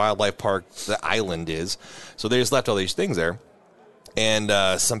fucking wildlife park. The island is, so they just left all these things there. And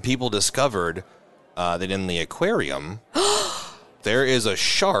some people discovered that in the aquarium there is a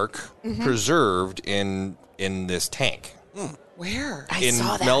shark preserved in this tank. Where? In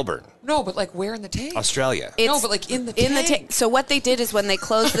saw that. Melbourne, No, but like where in the tank? Australia. No, but like in the tank. So what they did is when they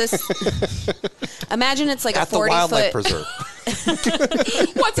closed this, imagine it's like At a the 40 wildlife foot. preserve.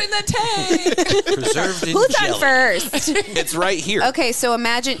 What's in the tank? Preserved in Who's jelly. on first? It's right here. Okay, so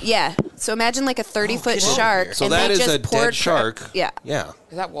imagine like a 30-foot shark. So and that they is just a poured dead shark. Yeah. Yeah.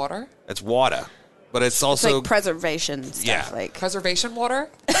 Is that water? It's water. But it's It's also like preservation stuff. Yeah. Like Preservation water?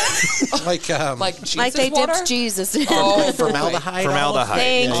 Like Like Jesus like they water? dipped Jesus in. Oh, formaldehyde. Formaldehyde.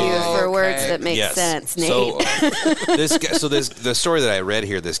 Thank Yeah. you Oh, for okay. words that make Yes. sense, Nate. So the story that I read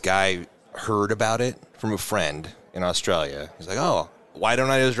here, this guy heard about it from a friend in Australia. He's like, oh, why don't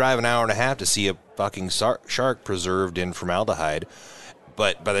I just drive an hour and a half to see a fucking shark preserved in formaldehyde?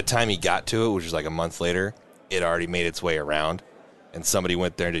 But by the time he got to it, which was like a month later, it already made its way around. And somebody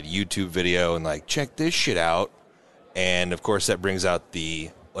went there and did a YouTube video and like, check this shit out. And of course that brings out the,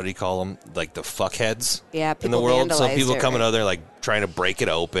 what do you call them? Like the fuckheads Yeah, in the people world. So vandalized people it, coming right? out there like trying to break it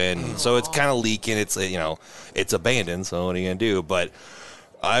open. So it's kind of leaking. It's, it's abandoned. So what are you going to do? But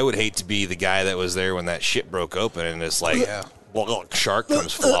I would hate to be the guy that was there when that shit broke open and it's like, shark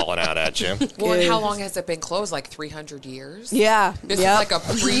comes falling out at you. Well, and how long has it been closed? Like 300 years? Yeah. This Yep. is like a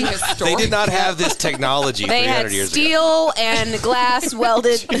prehistoric. They did not have this technology They 300 had years ago. steel and glass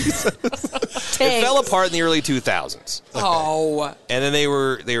welded It tanks. fell apart in the early 2000s. Oh. And then they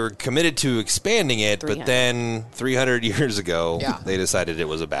were committed to expanding it, but 300. then 300 years ago, Yeah. they decided it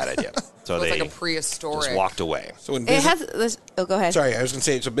was a bad idea. So It's they like a prehistoric. just walked away. So when It business, has this. Oh, go ahead. sorry, I was going to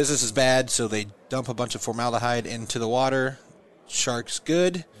say, so business is bad, so they dump a bunch of formaldehyde into the water. Shark's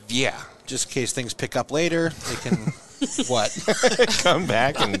good. Yeah. Just in case things pick up later, they can what? Come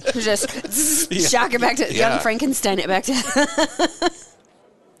back and Just shock it back to Yeah. young Frankenstein. It back to.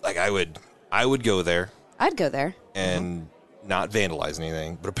 like I would go there I'd go there. and not vandalize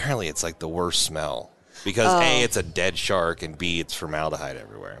anything, but apparently it's like the worst smell because A, it's a dead shark, and B, it's formaldehyde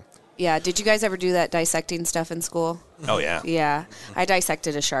everywhere. Yeah. Did you guys ever do that dissecting stuff in school? Oh yeah. Yeah, I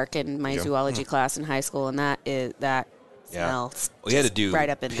dissected a shark in my zoology class in high school, and that Yeah. smells. We had to just do right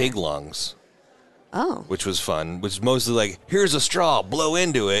up in pig there. lungs, Oh, which was fun, which is mostly like, here's a straw, blow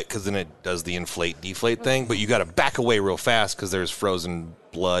into it, because then it does the inflate-deflate thing, but you got to back away real fast because there's frozen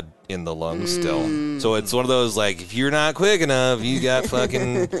blood in the lungs still. So it's one of those, like, if you're not quick enough, you got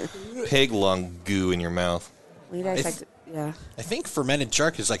fucking pig lung goo in your mouth. we dissected. Yeah. I think fermented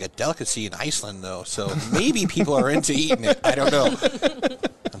shark is like a delicacy in Iceland, though, so maybe people are into eating it. I don't know.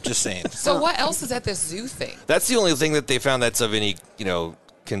 I'm just saying. So what else is at this zoo thing? That's the only thing that they found that's of any,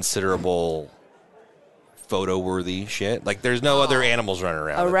 considerable photo-worthy shit. Like, there's no other animals running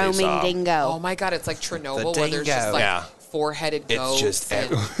around. A that they roaming saw. dingo. Oh my God, it's like Chernobyl where there's dingo. just like Yeah. four-headed It's goats. just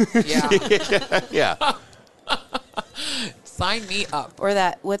and, yeah. Yeah. Sign me up. Or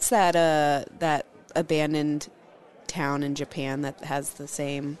what's that abandoned town in Japan that has the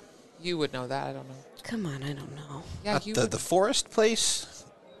same. You would know that. I don't know. Come on, I don't know. Yeah, you would. The forest place?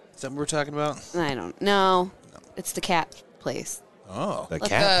 Is that what we're talking about? I don't know. It's the cat place. Oh. The the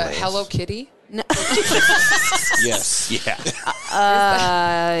cat place. Hello Kitty. No. Yes. Yeah.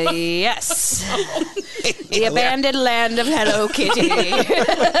 Yes. The abandoned land of Hello Kitty.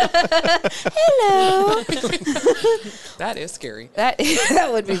 Hello. That is scary. That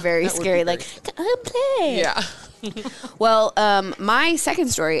would be very That would be scary. very Like, come play. Yeah. Well, my second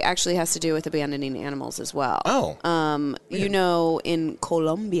story actually has to do with abandoning animals as well. Oh. In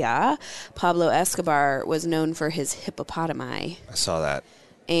Colombia, Pablo Escobar was known for his hippopotami. I saw that.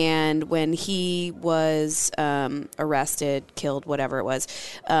 And when he was arrested, killed, whatever it was,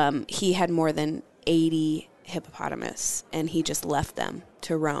 he had more than 80 hippopotamus, and he just left them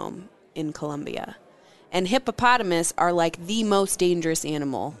to roam in Colombia. And hippopotamus are like the most dangerous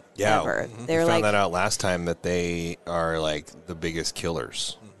animal ever. They're found that out last time that they are like the biggest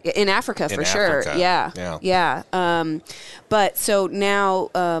killers. In Africa, for sure. Yeah. But so now,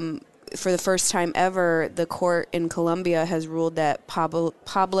 for the first time ever, the court in Colombia has ruled that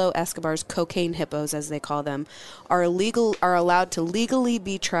Pablo Escobar's cocaine hippos, as they call them, are allowed to legally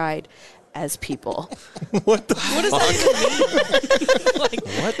be tried as people. What does that even mean?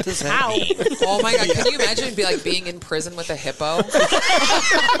 What does that mean? Oh my God! Can you imagine being in prison with a hippo? It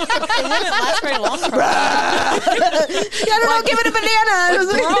wouldn't last very long. Don't give it a banana.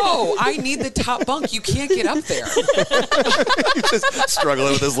 Bro, I need the top bunk. You can't get up there. He's just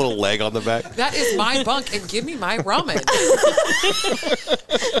struggling with his little leg on the back. That is my bunk, and give me my ramen.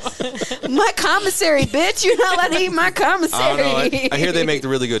 My commissary, bitch. You're not allowed to eat my commissary. I don't know. I hear they make the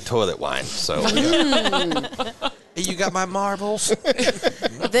really good toilet wine. So, Hey, you got my marbles?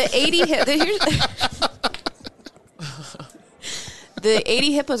 The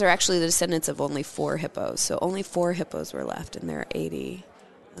 80 hippos are actually the descendants of only 4 hippos. So only 4 hippos were left, and there are 80.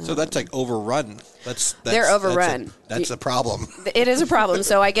 So that's like overrun. They're overrun. That's a problem. It is a problem.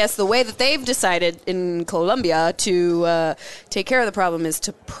 So I guess the way that they've decided in Colombia to take care of the problem is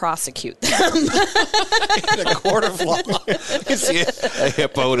to prosecute them. In a court of law. you see a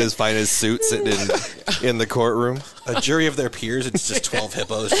hippo in his finest suit sitting in the courtroom. A jury of their peers, it's just 12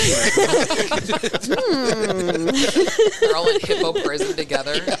 hippos. They're all in hippo prison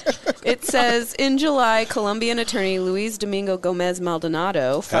together. It says, in July, Colombian attorney Luis Domingo Gomez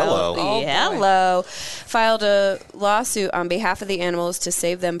Maldonado filed a lawsuit on behalf of the animals to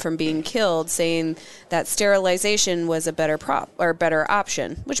save them from being killed, saying that sterilization was a better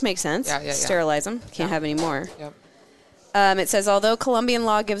option, which makes sense. Yeah. Sterilize them. Can't have any more. Yep. It says, although Colombian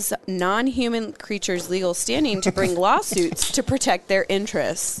law gives non-human creatures legal standing to bring lawsuits to protect their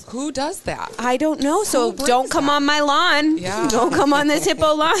interests. Who does that? I don't know, so don't come on my lawn. Yeah. Don't come on this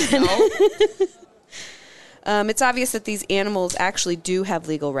hippo lawn. No. It's obvious that these animals actually do have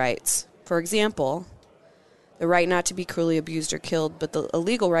legal rights. For example, the right not to be cruelly abused or killed, but a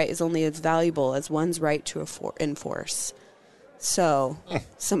legal right is only as valuable as one's right to enforce. So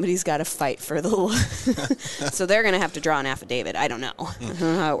somebody's got to fight for the so they're going to have to draw an affidavit. I don't know. I don't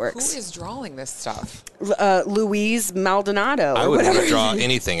know how it works. Who is drawing this stuff? Luis Maldonado. I wouldn't want to draw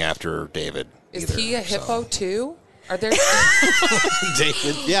anything after David. Is he a hippo too? Are there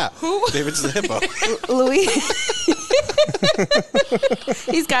David, yeah. Who? David's the hippo. Louis.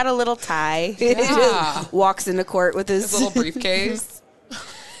 He's got a little tie. Yeah. He just walks into court with his little briefcase?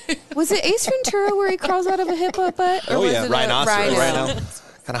 Was it Ace Ventura where he crawls out of a hippo butt? Oh, yeah. Rhinoceros. Rhino?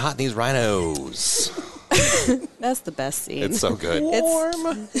 Kind of hot in these rhinos. That's the best scene. It's so good.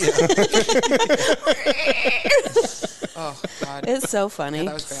 Warm. Oh, God. It's so funny. Yeah,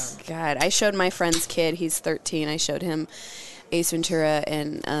 that was bad. God, I showed my friend's kid. He's 13. I showed him Ace Ventura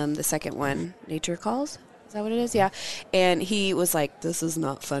and the second one, Nature Calls. Is that what it is? Yeah. And he was like, this is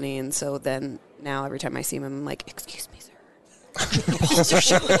not funny. And so then now every time I see him, I'm like, excuse me, sir. Your balls are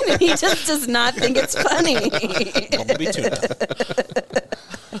showing. And he just does not think it's funny. Bumblebee tuna.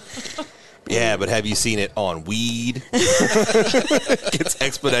 Yeah, but have you seen it on weed? It's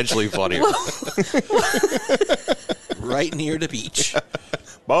exponentially funnier. Right near the beach.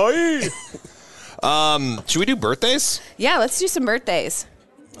 Bye. Should we do birthdays? Yeah, let's do some birthdays.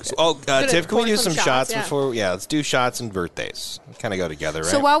 Oh, Tiff, can we pour do some some shots, shots yeah. before? Yeah, let's do shots and birthdays. Kind of go together,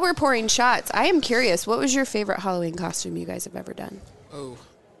 right? So while we're pouring shots, I am curious, what was your favorite Halloween costume you guys have ever done? Oh.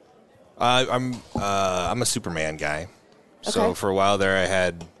 I'm a Superman guy. So Okay. for a while there, I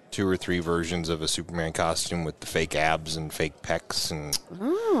had 2 or 3 versions of a Superman costume with the fake abs and fake pecs and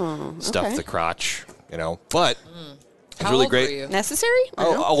stuff okay. the crotch, But it's How really old great. were you? Necessary?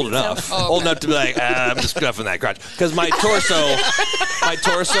 Oh, old enough. Oh, okay. Old enough to be like, I'm just stuffing that crotch. Because my torso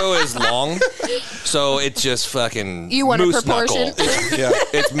is long, so it's just fucking You want a moose proportion? knuckle.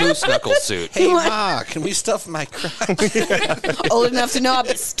 It's moose knuckle suit. Hey, Ma, can we stuff my crotch? Old enough to know I've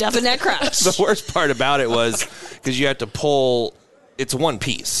been stuffing that crotch. The worst part about it was because you had to pull. It's one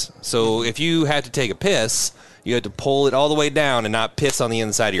piece. So if you had to take a piss, you had to pull it all the way down and not piss on the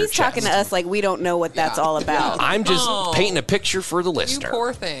inside of your He's chest. talking to us like we don't know what that's all about. I'm just Oh. painting a picture for the You listener.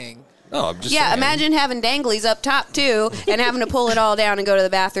 poor thing. No, I'm just Yeah, saying. imagine having danglies up top too and having to pull it all down and go to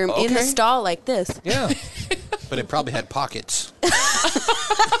the bathroom in the Okay. stall like this. Yeah. But it probably had pockets.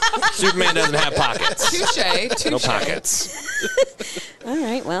 Superman doesn't have pockets. Touche. No pockets. All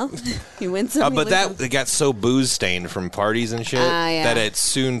right, well, you win some. you But lose that some. it got so booze stained from parties and shit Yeah. that it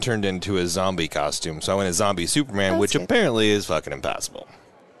soon turned into a zombie costume. So I went as zombie Superman, which good. apparently is fucking impossible.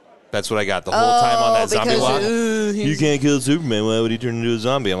 That's what I got the whole time on that zombie because, walk. he's- You can't kill Superman. Why would he turn into a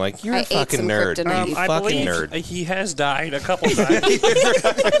zombie? I'm like, you're I a ate fucking some nerd. kryptonite. You I fucking believe nerd. he has died a couple times.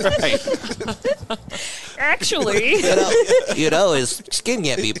 Right. Actually, His skin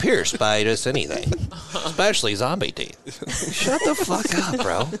can't be pierced by just anything, especially zombie teeth. Shut the fuck up,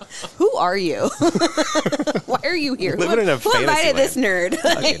 bro. Who are you? Why are you here? Living in a Who fantasy invited land. this nerd?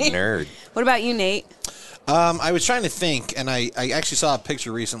 Fucking nerd. What about you, Nate? I was trying to think, and I actually saw a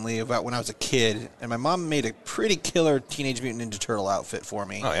picture recently about when I was a kid, and my mom made a pretty killer Teenage Mutant Ninja Turtle outfit for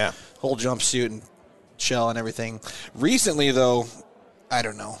me. Oh, yeah. Whole jumpsuit and shell and everything. Recently, though, I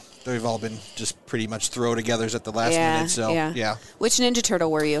don't know. They've all been just pretty much throw-togethers at the last minute, so, yeah. Which Ninja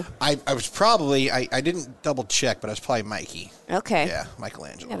Turtle were you? I was probably, I didn't double-check, but I was probably Mikey. Okay. Yeah,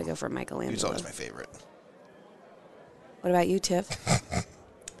 Michelangelo. Gotta go for Michelangelo. He's always my favorite. What about you, Tiff?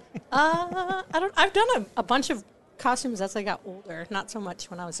 I've done a bunch of costumes as I got older. Not so much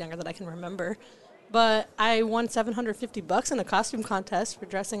when I was younger that I can remember. But I won $750 in a costume contest for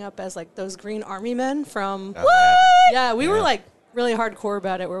dressing up as like those Green Army men from. Yeah, we were like really hardcore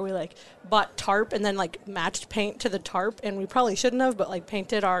about it, where we like bought tarp and then like matched paint to the tarp, and we probably shouldn't have, but like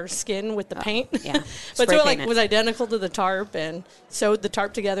painted our skin with the paint. yeah. But Spray so it like paint it. was identical to the tarp, and sewed the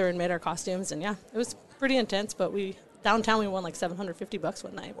tarp together and made our costumes, and yeah, it was pretty intense. But downtown we won like $750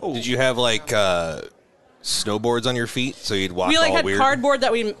 one night. Did you have like snowboards on your feet so you'd walk We like all had weird? cardboard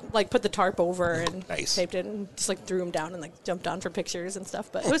that we like put the tarp over and Nice. taped it and just like threw them down and like jumped on for pictures and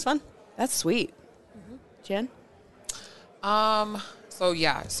stuff. But it was fun. That's sweet. Jen? So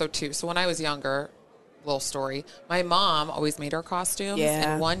when I was younger, little story, my mom always made our costumes.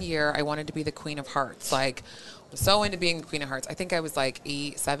 Yeah. And one year I wanted to be the Queen of Hearts. Like, was so into being the Queen of Hearts. I think I was like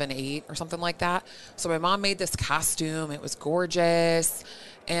 7, 8 or something like that. So my mom made this costume. It was gorgeous.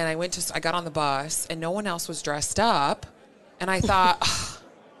 And I got on the bus and no one else was dressed up. And I thought,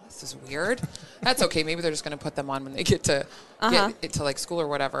 this is weird. That's okay. Maybe they're just going to put them on when they get to like school or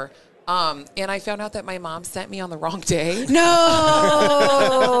whatever. And I found out that my mom sent me on the wrong day.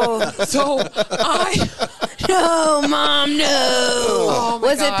 No! So No, Mom, no! Oh my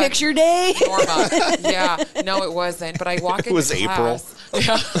Was God. it picture day? Norma. Yeah. No, it wasn't. But I walk into was April. class.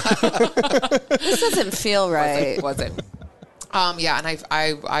 Yeah. This doesn't feel right. Wasn't. Yeah, and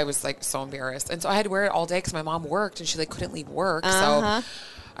I was like so embarrassed, and so I had to wear it all day because my mom worked and she like couldn't leave work, so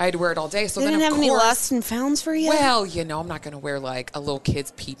I had to wear it all day. So They then didn't of have any course, lost and founds for you? well, I'm not going to wear like a little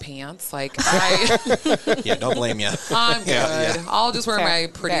kid's pee pants. Like Yeah, don't blame you. I'm good. Yeah. I'll just wear Fair,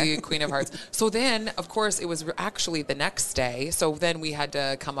 my pretty fair. Queen of Hearts. So then, of course, it was actually the next day. So then we had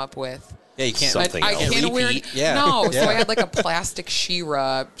to come up with. Yeah, you can't. Something I else. can't wear. Repeat. Yeah. No, so Yeah. I had like a plastic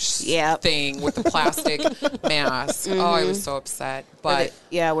She-Ra Yep. thing with the plastic mask. Oh, I was so upset. But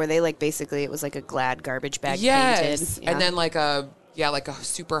Were they like basically it was like a Glad garbage bag yes, painted? Yeah. and then like a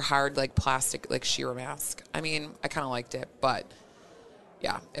super hard like plastic like She-Ra mask. I mean, I kind of liked it, but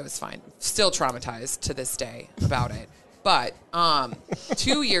yeah, it was fine. Still traumatized to this day about it. But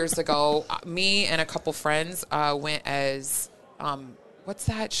 2 years ago, me and a couple friends went as what's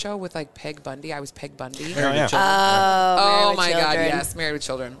that show with like Peg Bundy? I was Peg Bundy. Oh, yeah. Oh Married with my God, Children. yes, Married with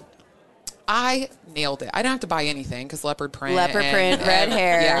Children. I nailed it. I didn't have to buy anything because leopard print, red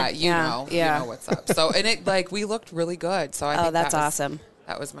hair. Yeah, Yeah. you know what's up. So and it like we looked really good. So I think that's that was- awesome.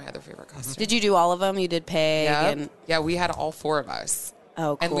 That was my other favorite costume. Did you do all of them? You did Peg Yep. and Yeah, we had all 4 of us.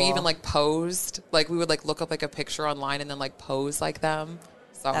 oh, cool. And we even like posed. Like we would like look up like a picture online and then like pose like them.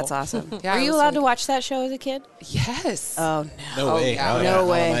 So That's awesome. Yeah, Were it you was allowed really- to watch that show as a kid? Yes. Oh no. No way. yeah. Oh, No yeah. Not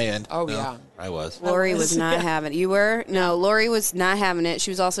way. on my end. Oh No. yeah. I was. Lori was not having it. You were? No, Lori was not having it. She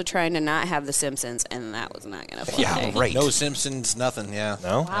was also trying to not have The Simpsons, and that was not going to fly. Yeah, right. No Simpsons, nothing. Yeah.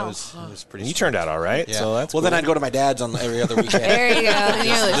 No? It was pretty. You turned out all right, Yeah. so that's well, then I'd go to my dad's on every other weekend. There you go. And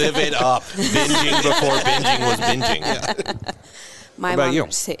you're like- live it up. Binging before binging was binging. My What about mom you?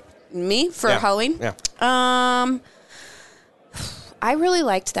 would say- me for Yeah. Halloween? Yeah. I really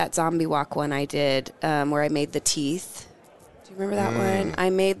liked that zombie walk one I did where I made the teeth. Do you remember that one? I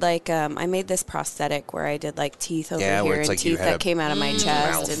made I made this prosthetic where I did like teeth over Yeah, where here it's and like you teeth had that came out of my chest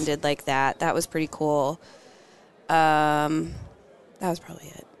mouth. and did like that. That was pretty cool. That was probably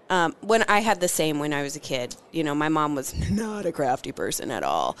it. When I had the same when I was a kid, my mom was not a crafty person at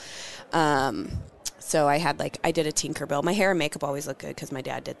all. So I did a Tinkerbell. My hair and makeup always looked good because my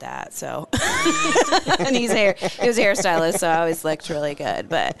dad did that. So, and he was a hairstylist, so I always looked really good.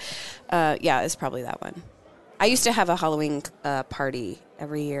 But yeah, it's probably that one. I used to have a Halloween party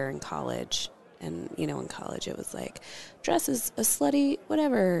every year in college. And, you know, in college it was like, dress as a slutty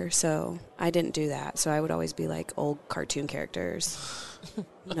whatever. So I didn't do that. So I would always be like old cartoon characters.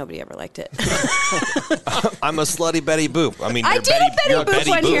 Nobody ever liked it. I'm a slutty Betty Boop. I mean, I you're do Betty, Betty Boop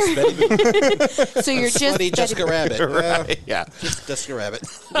one year. So you're just Slutty Jessica Rabbit. Right, yeah. Just Jessica Rabbit.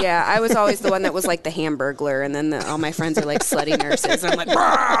 Yeah, I was always the one that was like the Hamburglar, and then all my friends are like slutty nurses. And I'm like,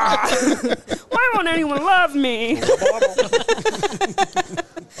 why won't anyone love me?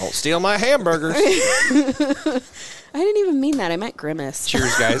 Don't steal my hamburgers. I didn't even mean that. I meant Grimace.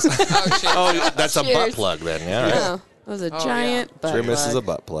 Cheers, guys. That's a butt Cheers. plug then. Yeah, right. No, it was a giant butt Grimace is plug. a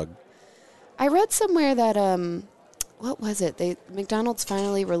butt plug. I read somewhere that what was it? McDonald's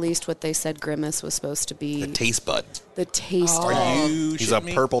finally released what they said Grimace was supposed to be. The taste bud. The taste Are bud. you He's a shitting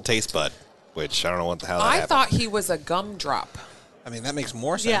me? purple taste bud, which I don't know what the hell that I happened. thought he was a gumdrop. I mean, that makes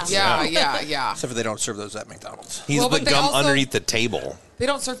more sense. Yeah. Except for they don't serve those at McDonald's. He's Well, the but they gum also- underneath the table. They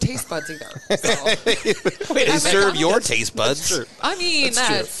don't serve taste buds either. So. Wait, they serve your taste buds? I mean, that's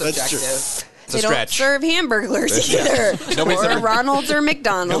true. That's subjective. It's a They don't stretch. serve hamburglers either. Nobody's or ever- Ronald's or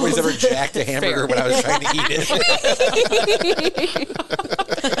McDonald's. Nobody's ever jacked a hamburger when I was trying to eat it. Or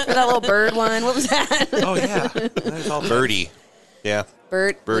that little bird one. What was that? Oh, yeah. Birdie. Yeah.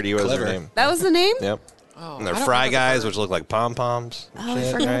 Birdie was Clever. her name. That was the name? Yep. Oh, And they're I don't fry remember the guys, bird. which look like pom-poms. Oh,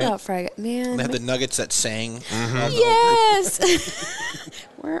 I forgot about Fry Guy. Man. They had the nuggets that sang. Mm-hmm. Yes.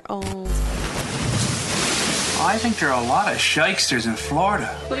 We're old. I think there are a lot of shysters in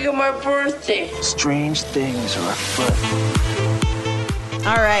Florida. Look at my birthday. Strange things are afoot.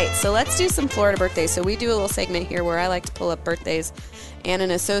 All right, so let's do some Florida birthdays. So we do a little segment here where I like to pull up birthdays and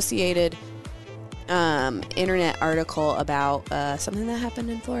an associated internet article about something that happened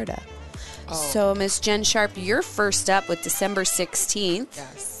in Florida. So, Miss Jen Sharp, you're first up with December 16th.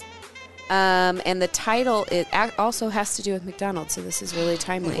 Yes. And the title, it also has to do with McDonald's, so this is really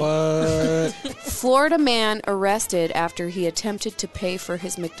timely. What? Florida man arrested after he attempted to pay for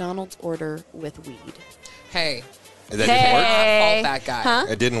his McDonald's order with weed. Hey. That didn't work? Hey. Fault that guy. Huh?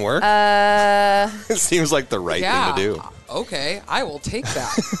 It didn't work? It seems like the right Yeah. thing to do. Okay, I will take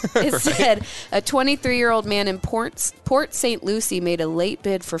that. It said a 23-year-old man in Port St. Lucie made a late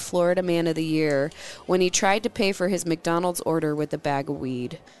bid for Florida Man of the Year when he tried to pay for his McDonald's order with a bag of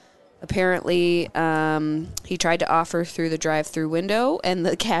weed. Apparently, he tried to offer through the drive-thru window, and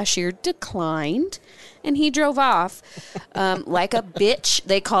the cashier declined, and he drove off. Like a bitch,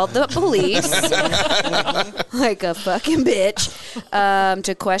 they called the police, like a fucking bitch,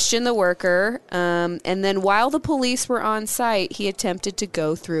 to question the worker. And then while the police were on site, he attempted to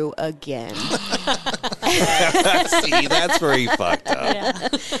go through again. See, that's where he fucked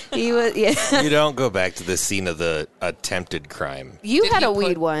up. He was, yeah. You don't go back to the scene of the attempted crime. You Did had he a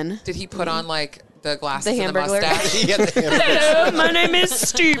weed put- one. Did he put on like the glasses The and the Hamburglar? mustache? Hello, my name is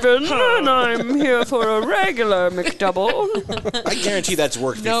Steven, and I'm here for a regular McDouble. I guarantee that's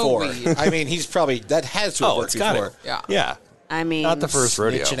worked No before. weed. I mean, that has to have worked before. Yeah. Yeah. I mean, Not the first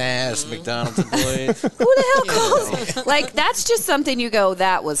rodeo. Snitching ass McDonald's employees. who the hell calls? Like, that's just something you go,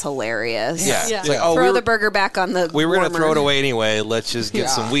 that was hilarious. Yeah. Yeah. It's like, oh, Throw the burger back on the we were going to warmer. throw it away anyway. Let's just get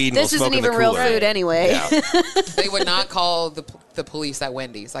some weed and This we'll smoke isn't in the even real cooler. food anyway. Yeah. They would not call the police at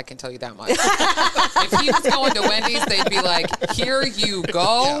Wendy's. I can tell you that much. If he was going to Wendy's, they'd be like, "Here you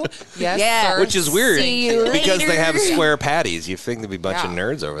go." Yes, Yeah. sir. Which is weird See you because they have later. square patties. You think there'd be a bunch of Yeah.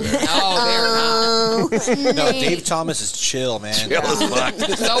 nerds over there. No, they're not. No, Dave Thomas is chill, man. Chill as fuck.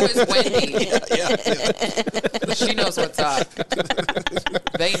 So is Wendy. She knows what's up.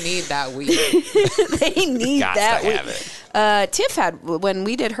 They need that weed. They need Gots that. to have it. Tiff had, when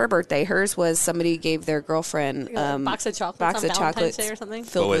we did her birthday, hers was somebody gave their girlfriend a box of chocolates box on of Valentine's chocolates Day or something?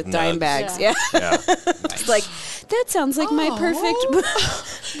 filled But with with dime nugs. bags. Yeah. Yeah. Yeah. It's like, that sounds like my perfect,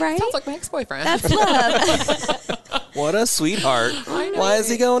 right? Sounds like my ex-boyfriend. That's love. What a sweetheart. Why is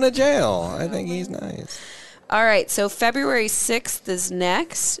he going to jail? I think he's nice. All right, so February 6th is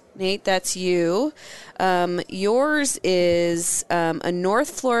next. Nate, that's you. Yours is a North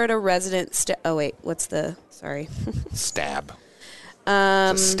Florida resident. Sorry. Stab.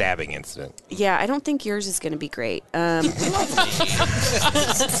 It's a stabbing incident. Yeah, I don't think yours is going to be great.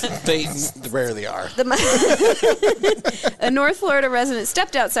 They rarely are. A North Florida resident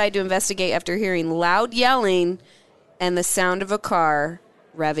stepped outside to investigate after hearing loud yelling and the sound of a car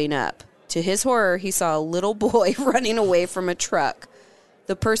revving up. To his horror, he saw a little boy running away from a truck.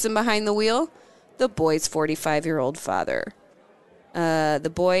 The person behind the wheel? The boy's 45-year-old father.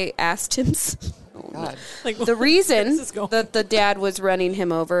 The boy asked him... God. Like, The reason where is this going? that the dad was running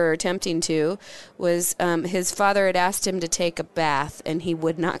him over or attempting to was his father had asked him to take a bath and he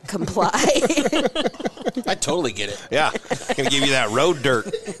would not comply. I totally get it. Yeah. Gonna give you that road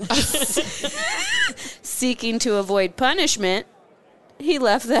dirt. Seeking to avoid punishment, he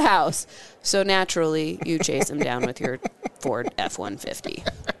left the house. So naturally, you chase him down with your Ford F-150.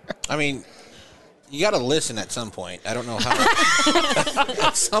 I mean, you got to listen at some point. I don't know how.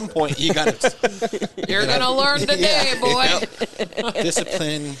 At some point, you got to. You're going to learn today, boy.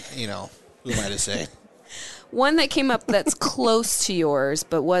 Discipline, you know, who am I to say? One that came up that's close to yours,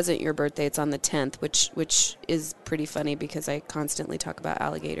 but wasn't your birthday. It's on the 10th, which is pretty funny because I constantly talk about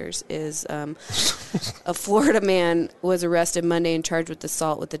alligators. Is a Florida man was arrested Monday and charged with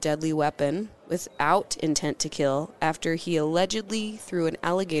assault with a deadly weapon without intent to kill after he allegedly threw an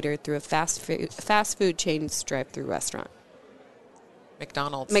alligator through a fast food chain's drive-through restaurant.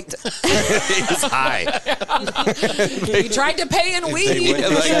 McDonald's. He was high. He tried to pay in weed.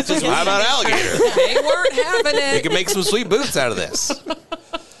 How about alligator? They weren't having it. You can make some sweet boots out of this.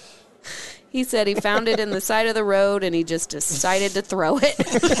 He said he found it in the side of the road and he just decided to throw it.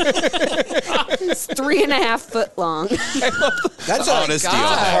 It's 3.5 foot long. That's honesty. a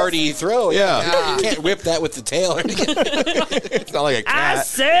hearty throw. Yeah. You can't whip that with the tail. It's not like a cat. I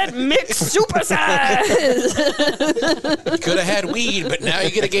said mixed supersize. You could have had weed, but now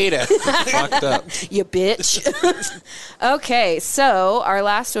you get a gator. Fucked up. You bitch. Okay, so our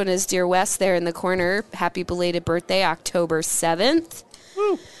last one is Dear Wes there in the corner. Happy belated birthday, October 7th.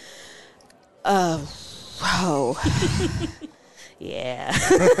 Woo. Yeah.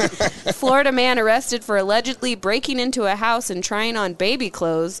 Florida man arrested for allegedly breaking into a house and trying on baby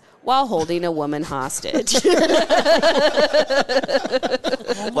clothes while holding a woman hostage. Oh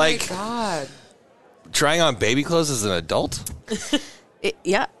my God. Trying on baby clothes as an adult?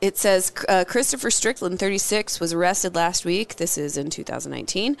 It says Christopher Strickland, 36, was arrested last week. This is in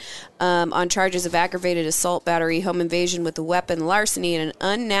 2019 on charges of aggravated assault, battery, home invasion with a weapon, larceny, and an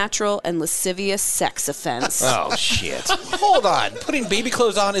unnatural and lascivious sex offense. Oh, shit. Hold on. Putting baby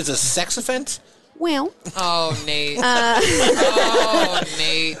clothes on is a sex offense? Well. Oh, Nate. Nate.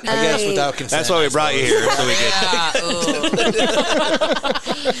 I guess without consent. That's why we brought you here. So we Yeah.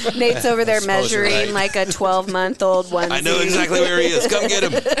 Nate's over there Suppose you're measuring right. like a 12-month-old onesie. I know exactly where he is. Come get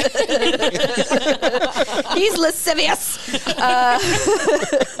him. He's lascivious.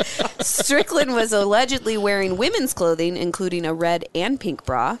 Strickland was allegedly wearing women's clothing, including a red and pink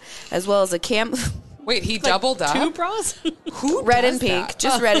bra, as well as a Wait, he doubled up? 2 bras? Who red does and pink. that?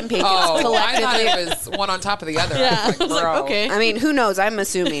 Just red and pink. Oh, It's I thought collectively. it was one on top of the other. Yeah. I was like, I was like, bro. okay. I mean, who knows? I'm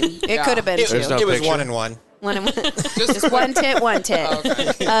assuming. It could have been There's two. no It was picture. 1 and 1. One and one. Just Just one tit, one tit.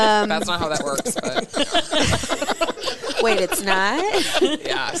 Okay. That's not how that works, but Wait, it's not?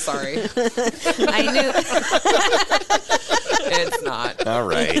 yeah, sorry. I knew. It's not. All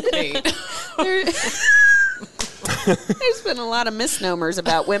right. Nate. There's been a lot of misnomers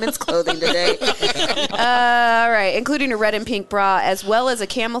about women's clothing today. All right, including a red and pink bra, as well as a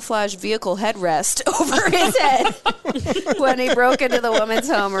camouflage vehicle headrest over his head when he broke into the woman's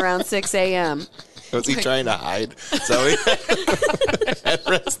home around 6 a.m. Was he trying to hide? So he had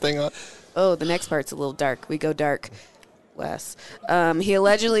headrest thing on. Oh, the next part's a little dark. We go dark. Wes. He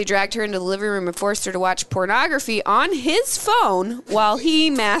allegedly dragged her into the living room and forced her to watch pornography on his phone while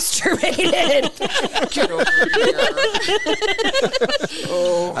he masturbated. Get over here.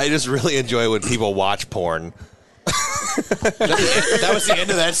 I just really enjoy when people watch porn. That was the end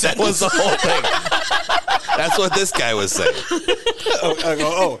of that That sentence. was the whole thing. That's what this guy was saying.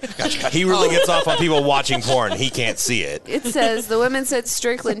 Gotcha. He really gets off on people watching porn. He can't see it. It says the woman said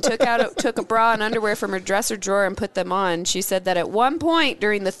Strickland took a bra and underwear from her dresser drawer and put them on. She said that at one point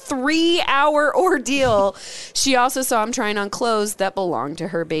during the 3-hour ordeal, she also saw him trying on clothes that belonged to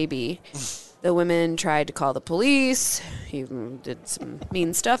her baby. The woman tried to call the police. He did some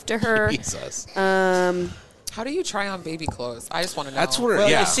mean stuff to her. Jesus. How do you try on baby clothes? I just want to know. That's where, Well,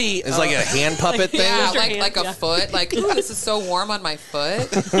 yeah. you see, it's like a hand puppet thing. Yeah, your like hand, a yeah. foot. Like, ooh, this is so warm on my foot.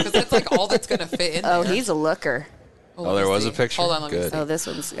 Because that's like all that's going to fit in Oh, there. he's a looker. Oh, Oh, there let me was see. a picture? Hold on, let me Good. see. Oh, this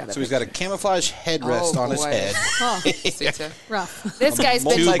one's got a So he's got a camouflage headrest Oh, on his boy. head. Oh, See too? rough. This guy's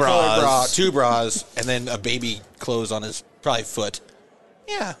been Multicolored bras. 2 bras, and then a baby clothes on his probably foot.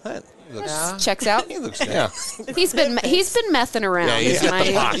 Yeah, that looks, Yeah. checks out. he looks good. Yeah. He's been messing around. Yeah, he's got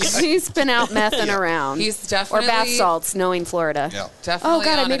the box. He's been out messing around. He's or definitely bath salts, knowing Florida. Yeah. Definitely Oh,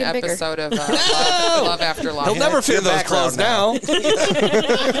 God, I on made an him bigger. episode of Love After Love. He'll never fit in those background clothes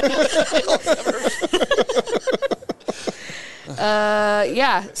now.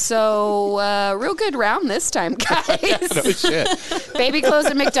 Yeah, so real good round this time, guys. No shit. Baby clothes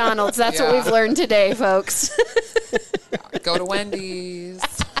at McDonald's. That's what Yeah. we've learned today, folks. Go to Wendy's.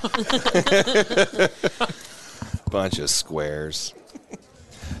 Bunch of squares.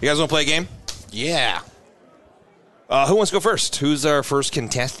 You guys want to play a game? Yeah. Who wants to go first? Who's our first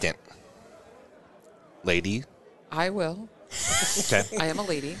contestant? Lady? I will. Okay. I am a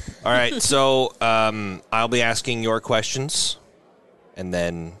lady. All right, so I'll be asking your questions, and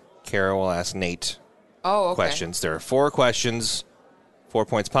then Kara will ask Nate questions. There are 4 questions, 4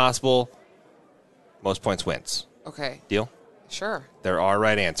 points possible. Most points wins. Okay. Deal? Sure. There are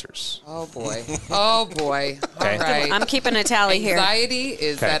right answers. Oh, boy. Oh, boy. Okay. All right. I'm keeping a tally here. Anxiety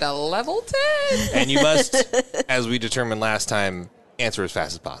is at a level 10. And you must, as we determined last time, answer as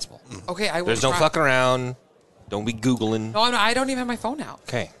fast as possible. Okay, I will There's no try. fucking around. Don't be Googling. No, I don't even have my phone out.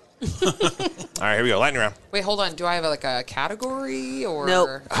 Okay. All right, here we go. Lightning round. Wait, hold on. Do I have a category or?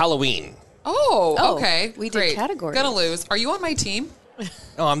 Nope. Halloween. Oh, okay. we did Great. categories. Gonna lose. Are you on my team?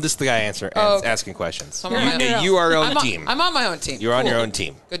 No, I'm just the guy answering, okay. asking questions. So I'm on my- You are your own team. I'm on my own team. You're on your Cool. own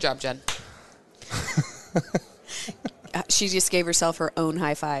team. Good job, Jen. She just gave herself her own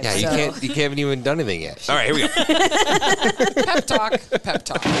high five. Yeah, so. you haven't even done anything yet. All right, here we go. Pep talk. Pep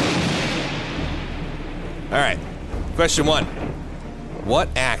talk. All right. Question 1. What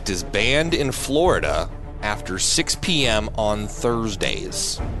act is banned in Florida after 6 p.m. on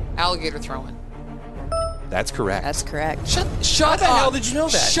Thursdays? Alligator throwing. That's correct. That's correct. Shut How the up. hell did you know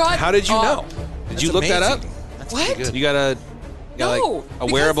that? Shut How did you up. know? Did you look that up? That's What? pretty good. You got a No, a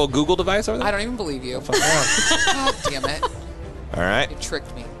wearable Google device over there? I don't even believe you. Fuck around. God damn it. All right. You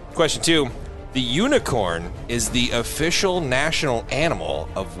tricked me. Question 2. The unicorn is the official national animal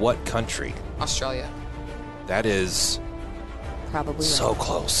of what country? Australia. That is Probably so right.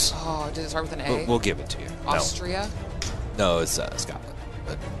 close. Oh, did it start with an A? We'll give it to you. Austria. No, it's Scotland.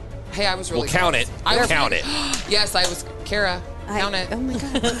 But Hey, I was really we'll count close. it. I We'll was count really- it. Yes, I was. Kara, count it. Oh my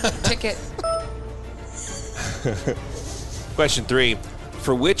god. Ticket. Question 3.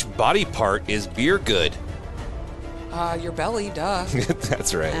 For which body part is beer good? Your belly, duh.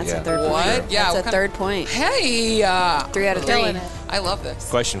 That's right. That's yeah. a third point. What? Yeah, That's what a kind third point. Hey, 3 out of 3. Killing it. I love this.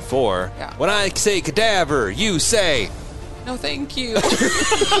 Question 4. Yeah. When I say cadaver, you say. No, thank you.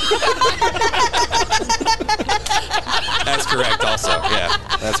 That's correct. Also, yeah,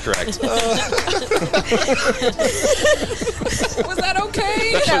 that's correct. Was that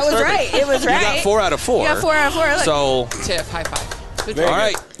okay? That was right. It was You right. got 4 out of 4. You got 4 out of 4. Look. So, Tiff, high five. Good all job.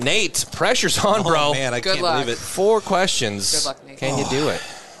 right, Nate, pressure's on, bro. Oh, man, I Good can't luck. believe it. 4 questions. Good luck, Nate. Can you do it?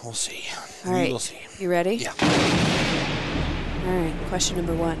 We'll see. All right. We'll see. You ready? Yeah. All right. Question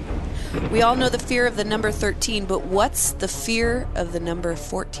number 1. We all know the fear of the number 13, but what's the fear of the number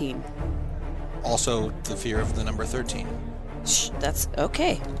 14? Also, the fear of the number 13. Shh, that's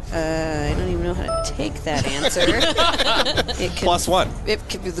okay. I don't even know how to take that answer. It can, +1. It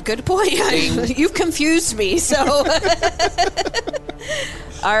could be a good point. You've confused me. So,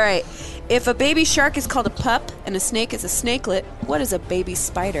 all right. If a baby shark is called a pup and a snake is a snakelet, what is a baby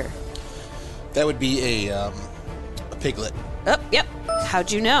spider? That would be a piglet. Oh, yep.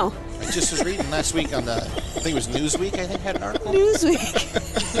 How'd you know? I just was reading last week on the, I think it was Newsweek, I think, had an article. Newsweek.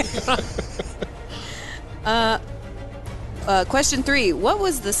 Question 3. What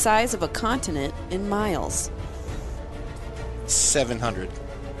was the size of a continent in miles? 700.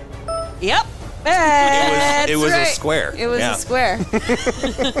 Yep. It was a square. It was Yeah. a square.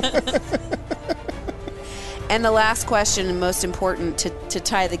 And the last question, and most important to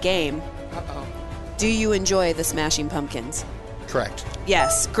tie the game. Uh-oh. Do you enjoy the Smashing Pumpkins? Correct.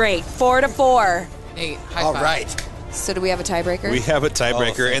 Yes. Great. 4-4. Nate, high All five. right. So do we have a tiebreaker? We have a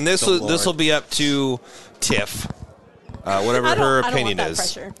tiebreaker, thank and this the will Lord. be up to Tiff. Whatever I don't- her I don't opinion want that is.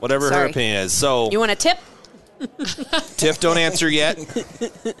 pressure. Whatever her Sorry. opinion is. So, You want a tip? Tiff, don't answer yet.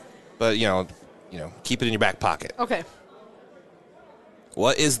 But you know, keep it in your back pocket. Okay.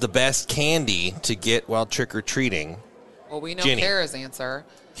 What is the best candy to get while trick or treating? Well, we know Ginny. Kara's answer.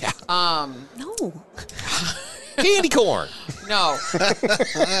 Yeah. No. Candy corn. No.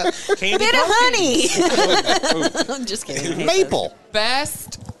 Candy Bit of pumpkin. honey. I'm just kidding. I hate Maple.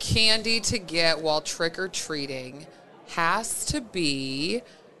 Best candy to get while trick or treating has to be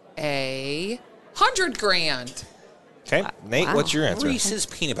a 100 grand. Okay, Nate, Wow. what's your answer? Reese's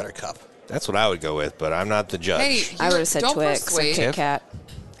peanut butter cup. That's what I would go with, but I'm not the judge. Hey, I would have said don't Twix or persuade. Kit Kat.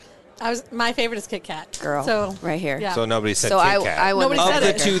 My favorite is Kit Kat. Girl. So right here. Yeah. So nobody said So Kit Kat. I went Nobody with said of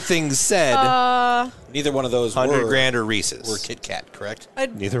Kit the it. Kat. two things said, Neither one of those 100 were, grand or Reese's. were Kit Kat, correct?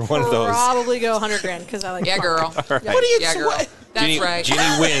 I'd Neither one of those. Probably go 100 grand because I like. Yeah, girl. All right. What are you Yeah, girl. That's right.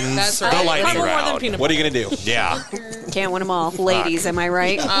 Jeannie wins That's the right. lightning More than round. peanut What are you going to do? Yeah. Can't win them all. Ladies, am I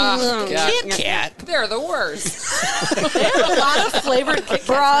right? Kit Kat. They're the worst. They have a lot of flavored Kit Kats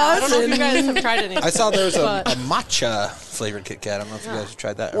now. I don't know if you guys have tried any. I saw there was a but- matcha flavored Kit Kat. I don't know if you guys have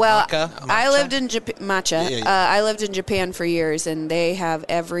tried that. Or Well, maca? I Matcha? lived in matcha. Yeah, yeah. I lived in Japan for years, and they have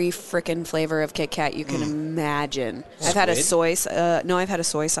every frickin' flavor of Kit Kat you can imagine. I've had a soy. No, I've had a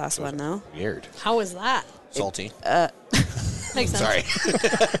soy sauce one though. Weird. How is that? Salty. Makes sense. Sorry.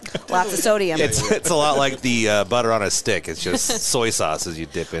 Lots of sodium. It's a lot like the butter on a stick. It's just soy sauce as you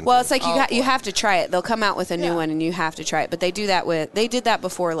dip in. Well, it's like you have to try it. They'll come out with a new one, and you have to try it. But they do that they did that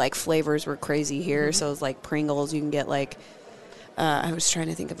before like flavors were crazy here. So it's like Pringles. You can get like. I was trying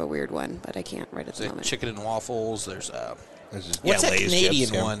to think of a weird one, but I can't right at the moment. Chicken and waffles. There's just, what's that Lay's Canadian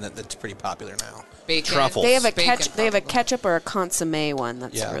chips, yeah. one that's pretty popular now? Bacon. Truffles. They have a Bacon, They have a probably. ketchup or a consomme one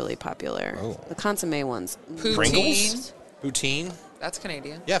that's Yeah. really popular. Oh. The consomme ones, Poutine. Poutine. That's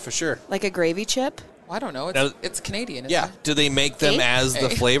Canadian. Yeah, for sure. like a gravy chip. Well, I don't know. Now- It's Canadian. Isn't Yeah. it? Do they make them as the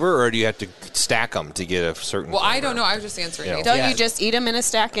flavor, or do you have to stack them to get a certain? Well, I flavor? don't know. I was just answering. Yeah. Nate. Don't Yeah. you just eat them in a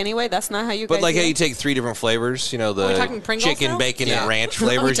stack anyway? That's not how you. But guys like do how it? you take 3 different flavors, you know, we the talking Pringles chicken, now? bacon, Yeah. and ranch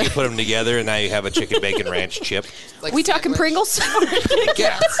flavors. You put them together, and now you have a chicken, bacon, ranch chip. Like we talking sandwich. Pringles?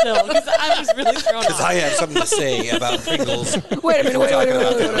 Yeah. No, because I was really thrown Because off. I have something to say about Pringles. Wait a minute! Wait!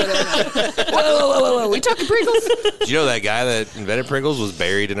 Whoa! We talking Pringles? Did you know that guy that invented Pringles was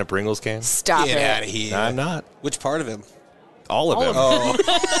buried in a Pringles can? Stop Get it! out of here. I'm not. Which part of him? All of him. Oh,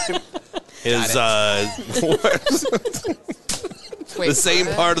 His Wait, the same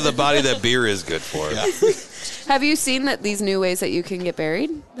what? part of the body that beer is good for. yeah. Have you seen that these new ways that you can get buried?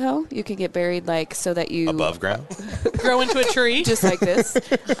 Though you can get buried like so that you Above ground. Grow into a tree. just like this,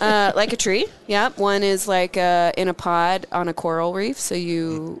 like a tree. Yeah. One is like in a pod on a coral reef, so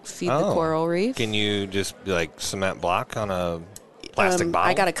you feed the Oh. coral reef. Can you just be like cement block on a plastic bottle?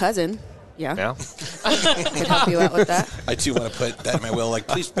 I got a cousin. Yeah. Yeah. Could help you out with that. I too want to put that in my will. Like,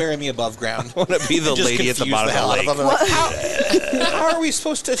 please bury me above ground. I want to be the Just lady at the confuse bottom hell of out the lake. them. Like, how are we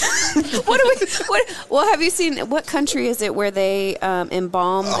supposed to? Well, have you seen what country is it where they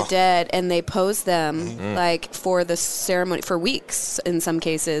embalm the dead and they pose them like for the ceremony for weeks in some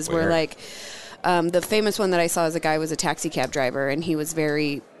cases? Where Weird. like the famous one that I saw as a guy was a taxi cab driver, and he was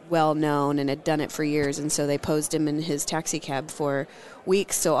very well known and had done it for years, and so they posed him in his taxi cab for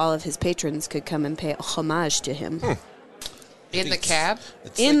weeks so all of his patrons could come and pay homage to him In the cab?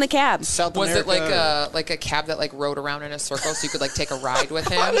 in the cab. South Was it America. like a cab that like rode around in a circle so you could like take a ride with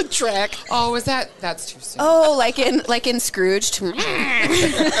him? on a track? Oh, is that's too soon. Oh, like in Scrooged.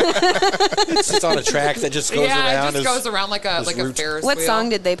 It's just on a track that just goes yeah, around. it just goes around like a route. Ferris What wheel. song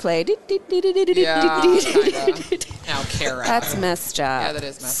did they play? Yeah, kinda. Now, Kara. That's messed up. Yeah, that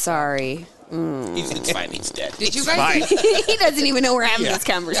is messed up. Sorry. It's fine. He's dead. Did you guys? He doesn't even know we're having this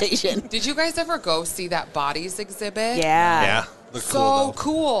conversation. Did you guys ever go see that bodies exhibit? Yeah. Yeah. Look So cool, though.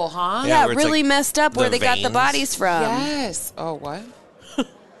 cool, huh? Yeah, where it's really like messed up where the they got the veins. bodies from. Yes. Oh, what?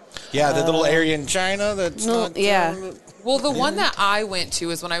 Yeah, the little area in China that's not. yeah. Well, the one that I went to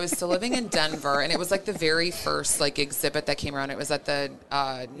is when I was still living in Denver, and it was like the very first like exhibit that came around. It was at the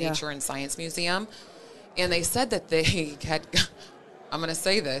Nature and Science Museum, and they said that they had. I'm going to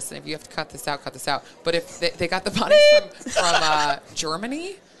say this, and if you have to cut this out, cut this out. But if they got the bodies from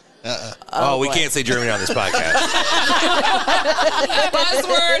Germany. Oh, we can't say Germany on this podcast.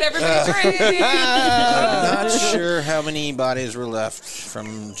 Buzzword, everybody train. Not sure how many bodies were left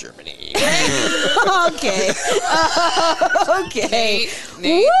from Germany. Okay. Okay.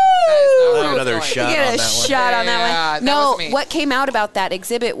 Nate, Have another going. shot You on get a that one. shot on Yeah, that one. that No, was me. what came out about that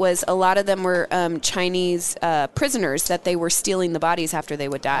exhibit was a lot of them were Chinese prisoners that they were stealing the bodies after they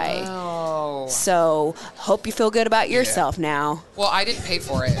would die. Oh. So, hope you feel good about yourself now. Well, I didn't pay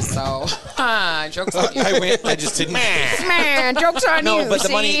for it, so joke's on you. I went. I just didn't. Man, joke's on you. No, but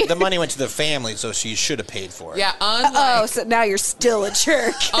see? the money went to the family, so she should have paid for it. Yeah, Oh, so now you're still a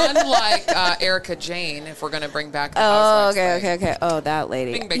jerk. unlike Erica Jane, if we're going to bring back the Oh, Housewives okay, thing. okay, okay. Oh, that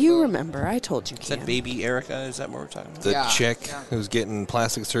lady. Bing, bing, You boom. remember? I told you. Is that baby Erica? Is that what we're talking about? The Yeah, chick yeah. who's getting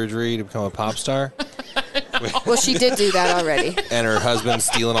plastic surgery to become a pop star, Well, she did do that already. and her husband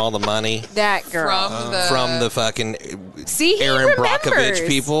stealing all the money That girl. From from the the fucking See, he Aaron remembers. Brockovich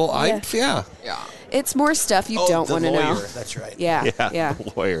people. Yeah. yeah, It's more stuff you don't the want to know. lawyer. That's right. Yeah, yeah.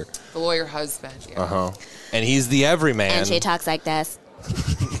 the lawyer. the lawyer husband. Yeah. Uh-huh. And he's the everyman. And she talks like this.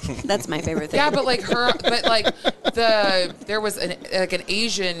 That's my favorite thing. Yeah, but like there was an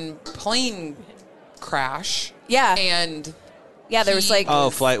Asian plane crash. Yeah. And Yeah, there was like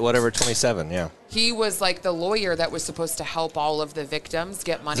Flight whatever 27. Yeah. He was like the lawyer that was supposed to help all of the victims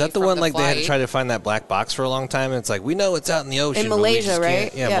get money. Is that the from one the like flight. they had to try to find that black box for a long time? And it's like, we know it's out in the ocean. In but we Malaysia, just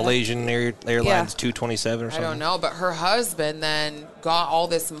can't- right? Yeah, Yeah. Malaysian Airlines 227 or I something. don't know, but her husband then got all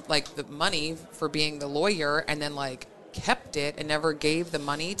this like the money for being the lawyer, and then like kept it and never gave the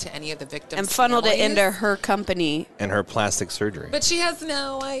money to any of the victims and funneled it families. into her company. And her plastic surgery. But she has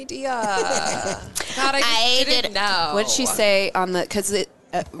no idea. God, I didn't know. What did she say on the? Because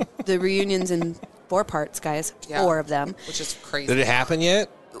the reunions in 4 parts, guys. Yeah. 4 of them. Which is crazy. Did it happen yet?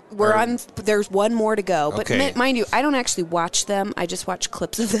 We're on. There's one more to go, but Okay. mind you, I don't actually watch them. I just watch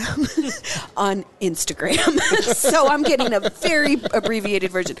clips of them on Instagram. So I'm getting a very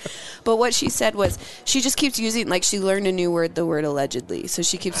abbreviated version. But what she said was, she just keeps using, like, she learned a new word, the word allegedly. So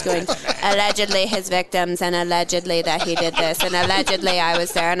she keeps going, allegedly his victims, and allegedly that he did this, and allegedly I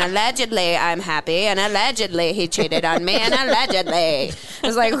was there, and allegedly I'm happy, and allegedly he cheated on me, and allegedly. I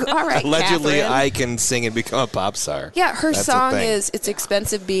was like, all right, Allegedly, Catherine. I can sing and become a pop star. Yeah, her That's a song thing. is "It's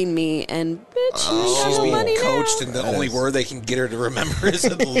Expensive Being Me," and bitch, She's you got no being money coached, now. and the only word they can get her to remember is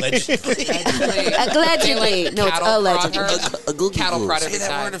allegedly. Allegedly. No, it's allegedly. Cattle prod every Say that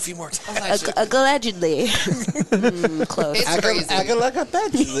time. word a few more times. Allegedly. Close. It's crazy.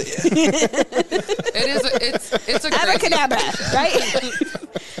 It's a crazy. Abracadabra, right?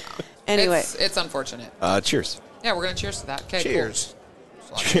 Anyway. It's unfortunate. Cheers. Yeah, we're gonna cheers to that. Okay, Cheers.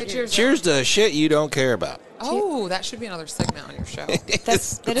 Cheers to shit you don't care about. Cool. Oh, that should be another segment on your show. That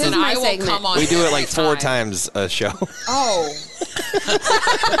is And my I will segment. come on. We do it like every 4 time. times a show. Oh,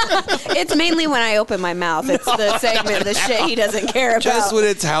 It's mainly when I open my mouth. It's the segment, the shit he doesn't care about. Just when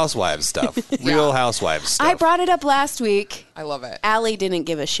it's housewives stuff. Real housewives stuff. I brought it up last week. I love it. Allie didn't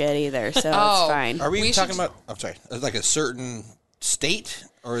give a shit either, so Oh. it's fine. Are we, We talking should- about? I'm sorry. Like a certain state,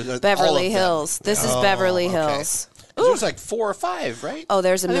 or is it all Beverly of them? Hills. This is Beverly okay. Hills. There's like 4 or 5, right? Oh,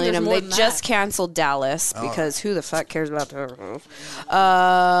 there's a think million there's of them. more They than just that. canceled Dallas because who the fuck cares about the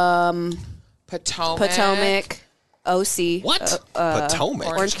Potomac, OC, What? Potomac.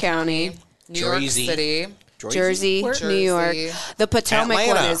 Orange County, New York Jersey. City. Jersey, Jersey. New York. The Potomac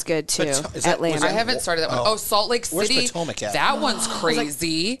Atlanta. one is good too. Is that- was Atlanta. that- I haven't started that one. Oh, Salt Lake Where's City. Potomac at? That one's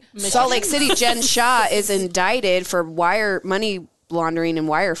crazy. Salt Lake City. Jen Shaw is indicted for money laundering and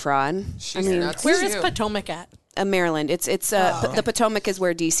wire fraud. She's nuts. Where is too. Potomac at? Maryland. It's the Potomac is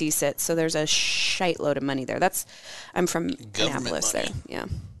where DC sits, so there's a shite load of money there. I'm from Annapolis money. there, yeah,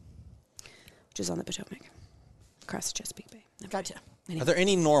 which is on the Potomac, across the Chesapeake Bay. Gotcha. Are there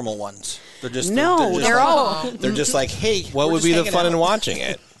any normal ones? They're just No, just they're like- all- They're just like, hey, What we're would just be the hanging fun out. in watching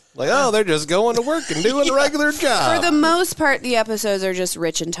it? Like, oh, they're just going to work and doing a regular job. For the most part, the episodes are just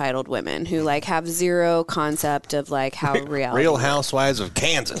rich, entitled women who like have zero concept of like how reality. Real works. Housewives of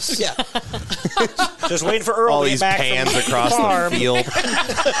Kansas. Yeah. Just waiting for Earl All to these get back pans from across farm. the field.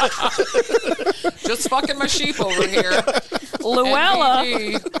 Just fucking my sheep over here. Luella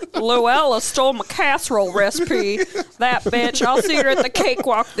stole my casserole recipe. That bitch. I'll see her at the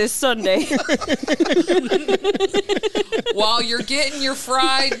cakewalk this Sunday. While you're getting your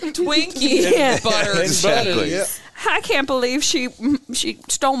fried Twinkie Yeah. butter Exactly. cheese. Yeah. I can't believe she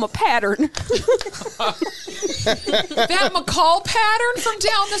stole my pattern. That McCall pattern from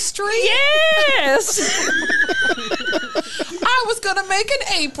down the street. Yes, I was gonna make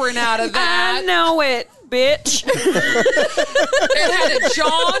an apron out of that. I know it, bitch. It had a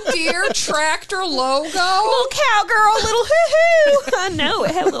John Deere tractor logo. Little cowgirl, little hoo-hoo. I know,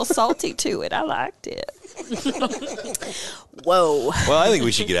 it had a little salty to it. I liked it. Whoa. Well, I think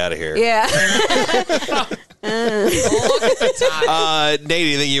we should get out of here. Yeah. Look at the time. Nate,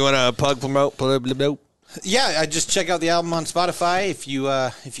 anything you want to promote? Yeah, I just check out the album on Spotify if you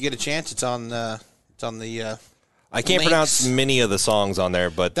get a chance. It's on the I can't links. pronounce many of the songs on there,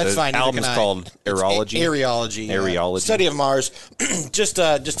 but That's the fine. neither album's can I. called It's Aerology. Aerology. Aerology. Study of Mars. just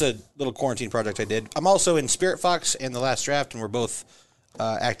a little quarantine project I did. I'm also in Spirit Fox and The Last Draft, and we're both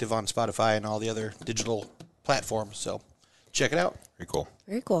active on Spotify and all the other digital platforms. So check it out. Very cool.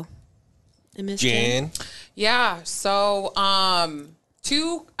 Very cool. I miss Jen. Yeah. So,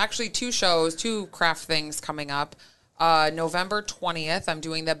 two shows, 2 craft things coming up. November 20th, I'm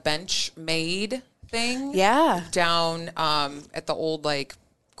doing the Bench Made thing. Yeah. Down at the old like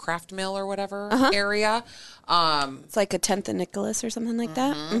craft mill or whatever area. It's like a 10th of Nicholas or something like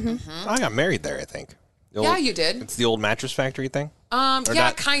that. Mm-hmm. I got married there, I think. The Yeah, old- you did. It's the old mattress factory thing? Yeah,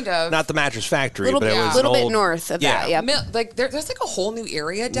 not- kind of. Not the mattress factory, Little but it bit- was little an bit old, north of that, yeah. Like there's like a whole new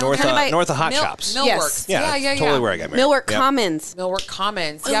area down North, there. north of Hot Shops. Millworks. Yeah, Yeah. totally where I got married. Millwork Yep. Commons. Millwork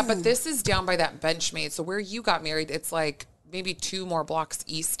Commons. Yeah, but this is down by that Benchmade. So where you got married, it's like maybe 2 more blocks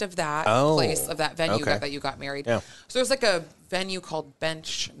east of that Oh, place, of that venue okay. that you got married. Yeah. So there's like a venue called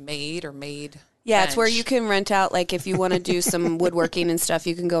Bench Made or Made. Yeah, it's where Bench. you can rent out, like, if you want to do some woodworking and stuff,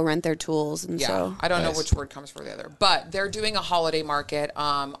 you can go rent their tools. And Yeah, so I don't know which word comes for the other, but they're doing a holiday market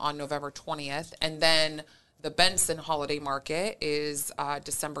on November 20th, and then the Benson Holiday Market is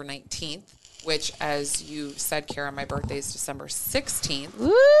December 19th, which, as you said, Kara, my birthday is December 16th.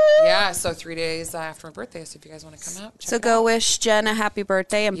 Woo! Yeah, so 3 days after my birthday, so if you guys want to come out, check So it go out. wish Jen a happy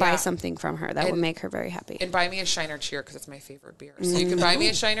birthday and buy Yeah. something from her. That would make her very happy. And buy me a Shiner Cheer because it's my favorite beer. So you can buy me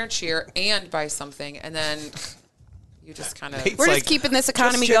a Shiner Cheer and buy something, and then you just kind of... We're just keeping this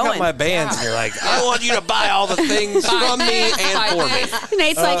economy Just check going. out my bands, and you're like, I want you to buy all the things from me and for me.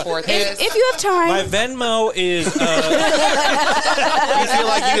 Nate's like, if you have time. My Venmo is. You feel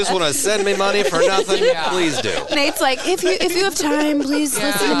like you just want to send me money for nothing? Yeah. Please do. Nate's like, if you have time, please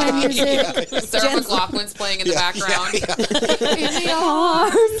listen to my music. Sarah McLaughlin's playing in the background. In the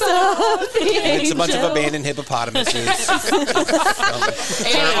arms of the It's a bunch of angel. abandoned hippopotamuses.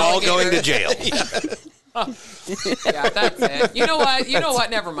 They're all going to jail. Yeah, that's it. You know what?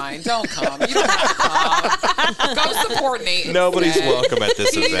 Never mind. Don't come. You don't have to come. Go support Nate. Nobody's instead. welcome at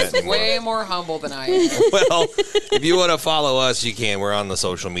this He's event anymore. way more humble than I am. Well, if you want to follow us, you can. We're on the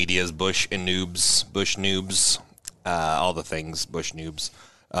social medias, Bush Noobs, all the things, Bush Noobs.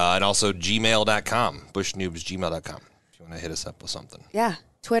 And also gmail.com, bushnoobs@gmail.com, if you want to hit us up with something. Yeah,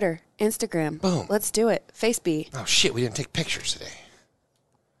 Twitter, Instagram. Boom. Let's do it. Facebee. Oh, shit, we didn't take pictures today.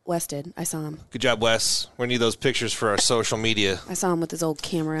 Wes did. I saw him. Good job, Wes. We need those pictures for our social media. I saw him with his old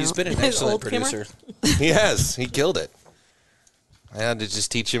camera He's out. been an His excellent old camera? producer. He has. He killed it. I had to just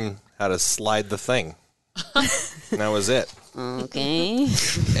teach him how to slide the thing. And that was it. Okay.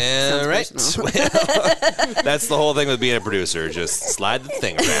 All right. personal. Well, that's the whole thing with being a producer. Just slide the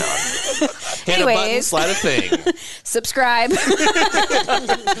thing around. Hit a button, Anyways. slide a thing. Subscribe.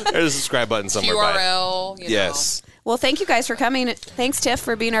 There's a subscribe button somewhere. by it. URL. You Yes. Well, thank you guys for coming. Thanks, Tiff,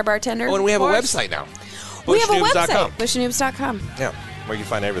 for being our bartender. Oh, and we have a Of course. website now. We have a bushnoobs.com. website, bushnoobs.com. Yeah, where you can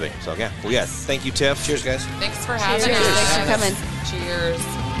find everything. So, yeah. Well, yeah. Thank you, Tiff. Cheers, guys. know. Thanks for having Cheers. us. Thanks for coming. Cheers.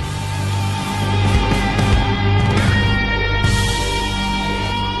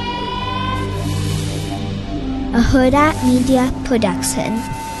 A Huda Media Production.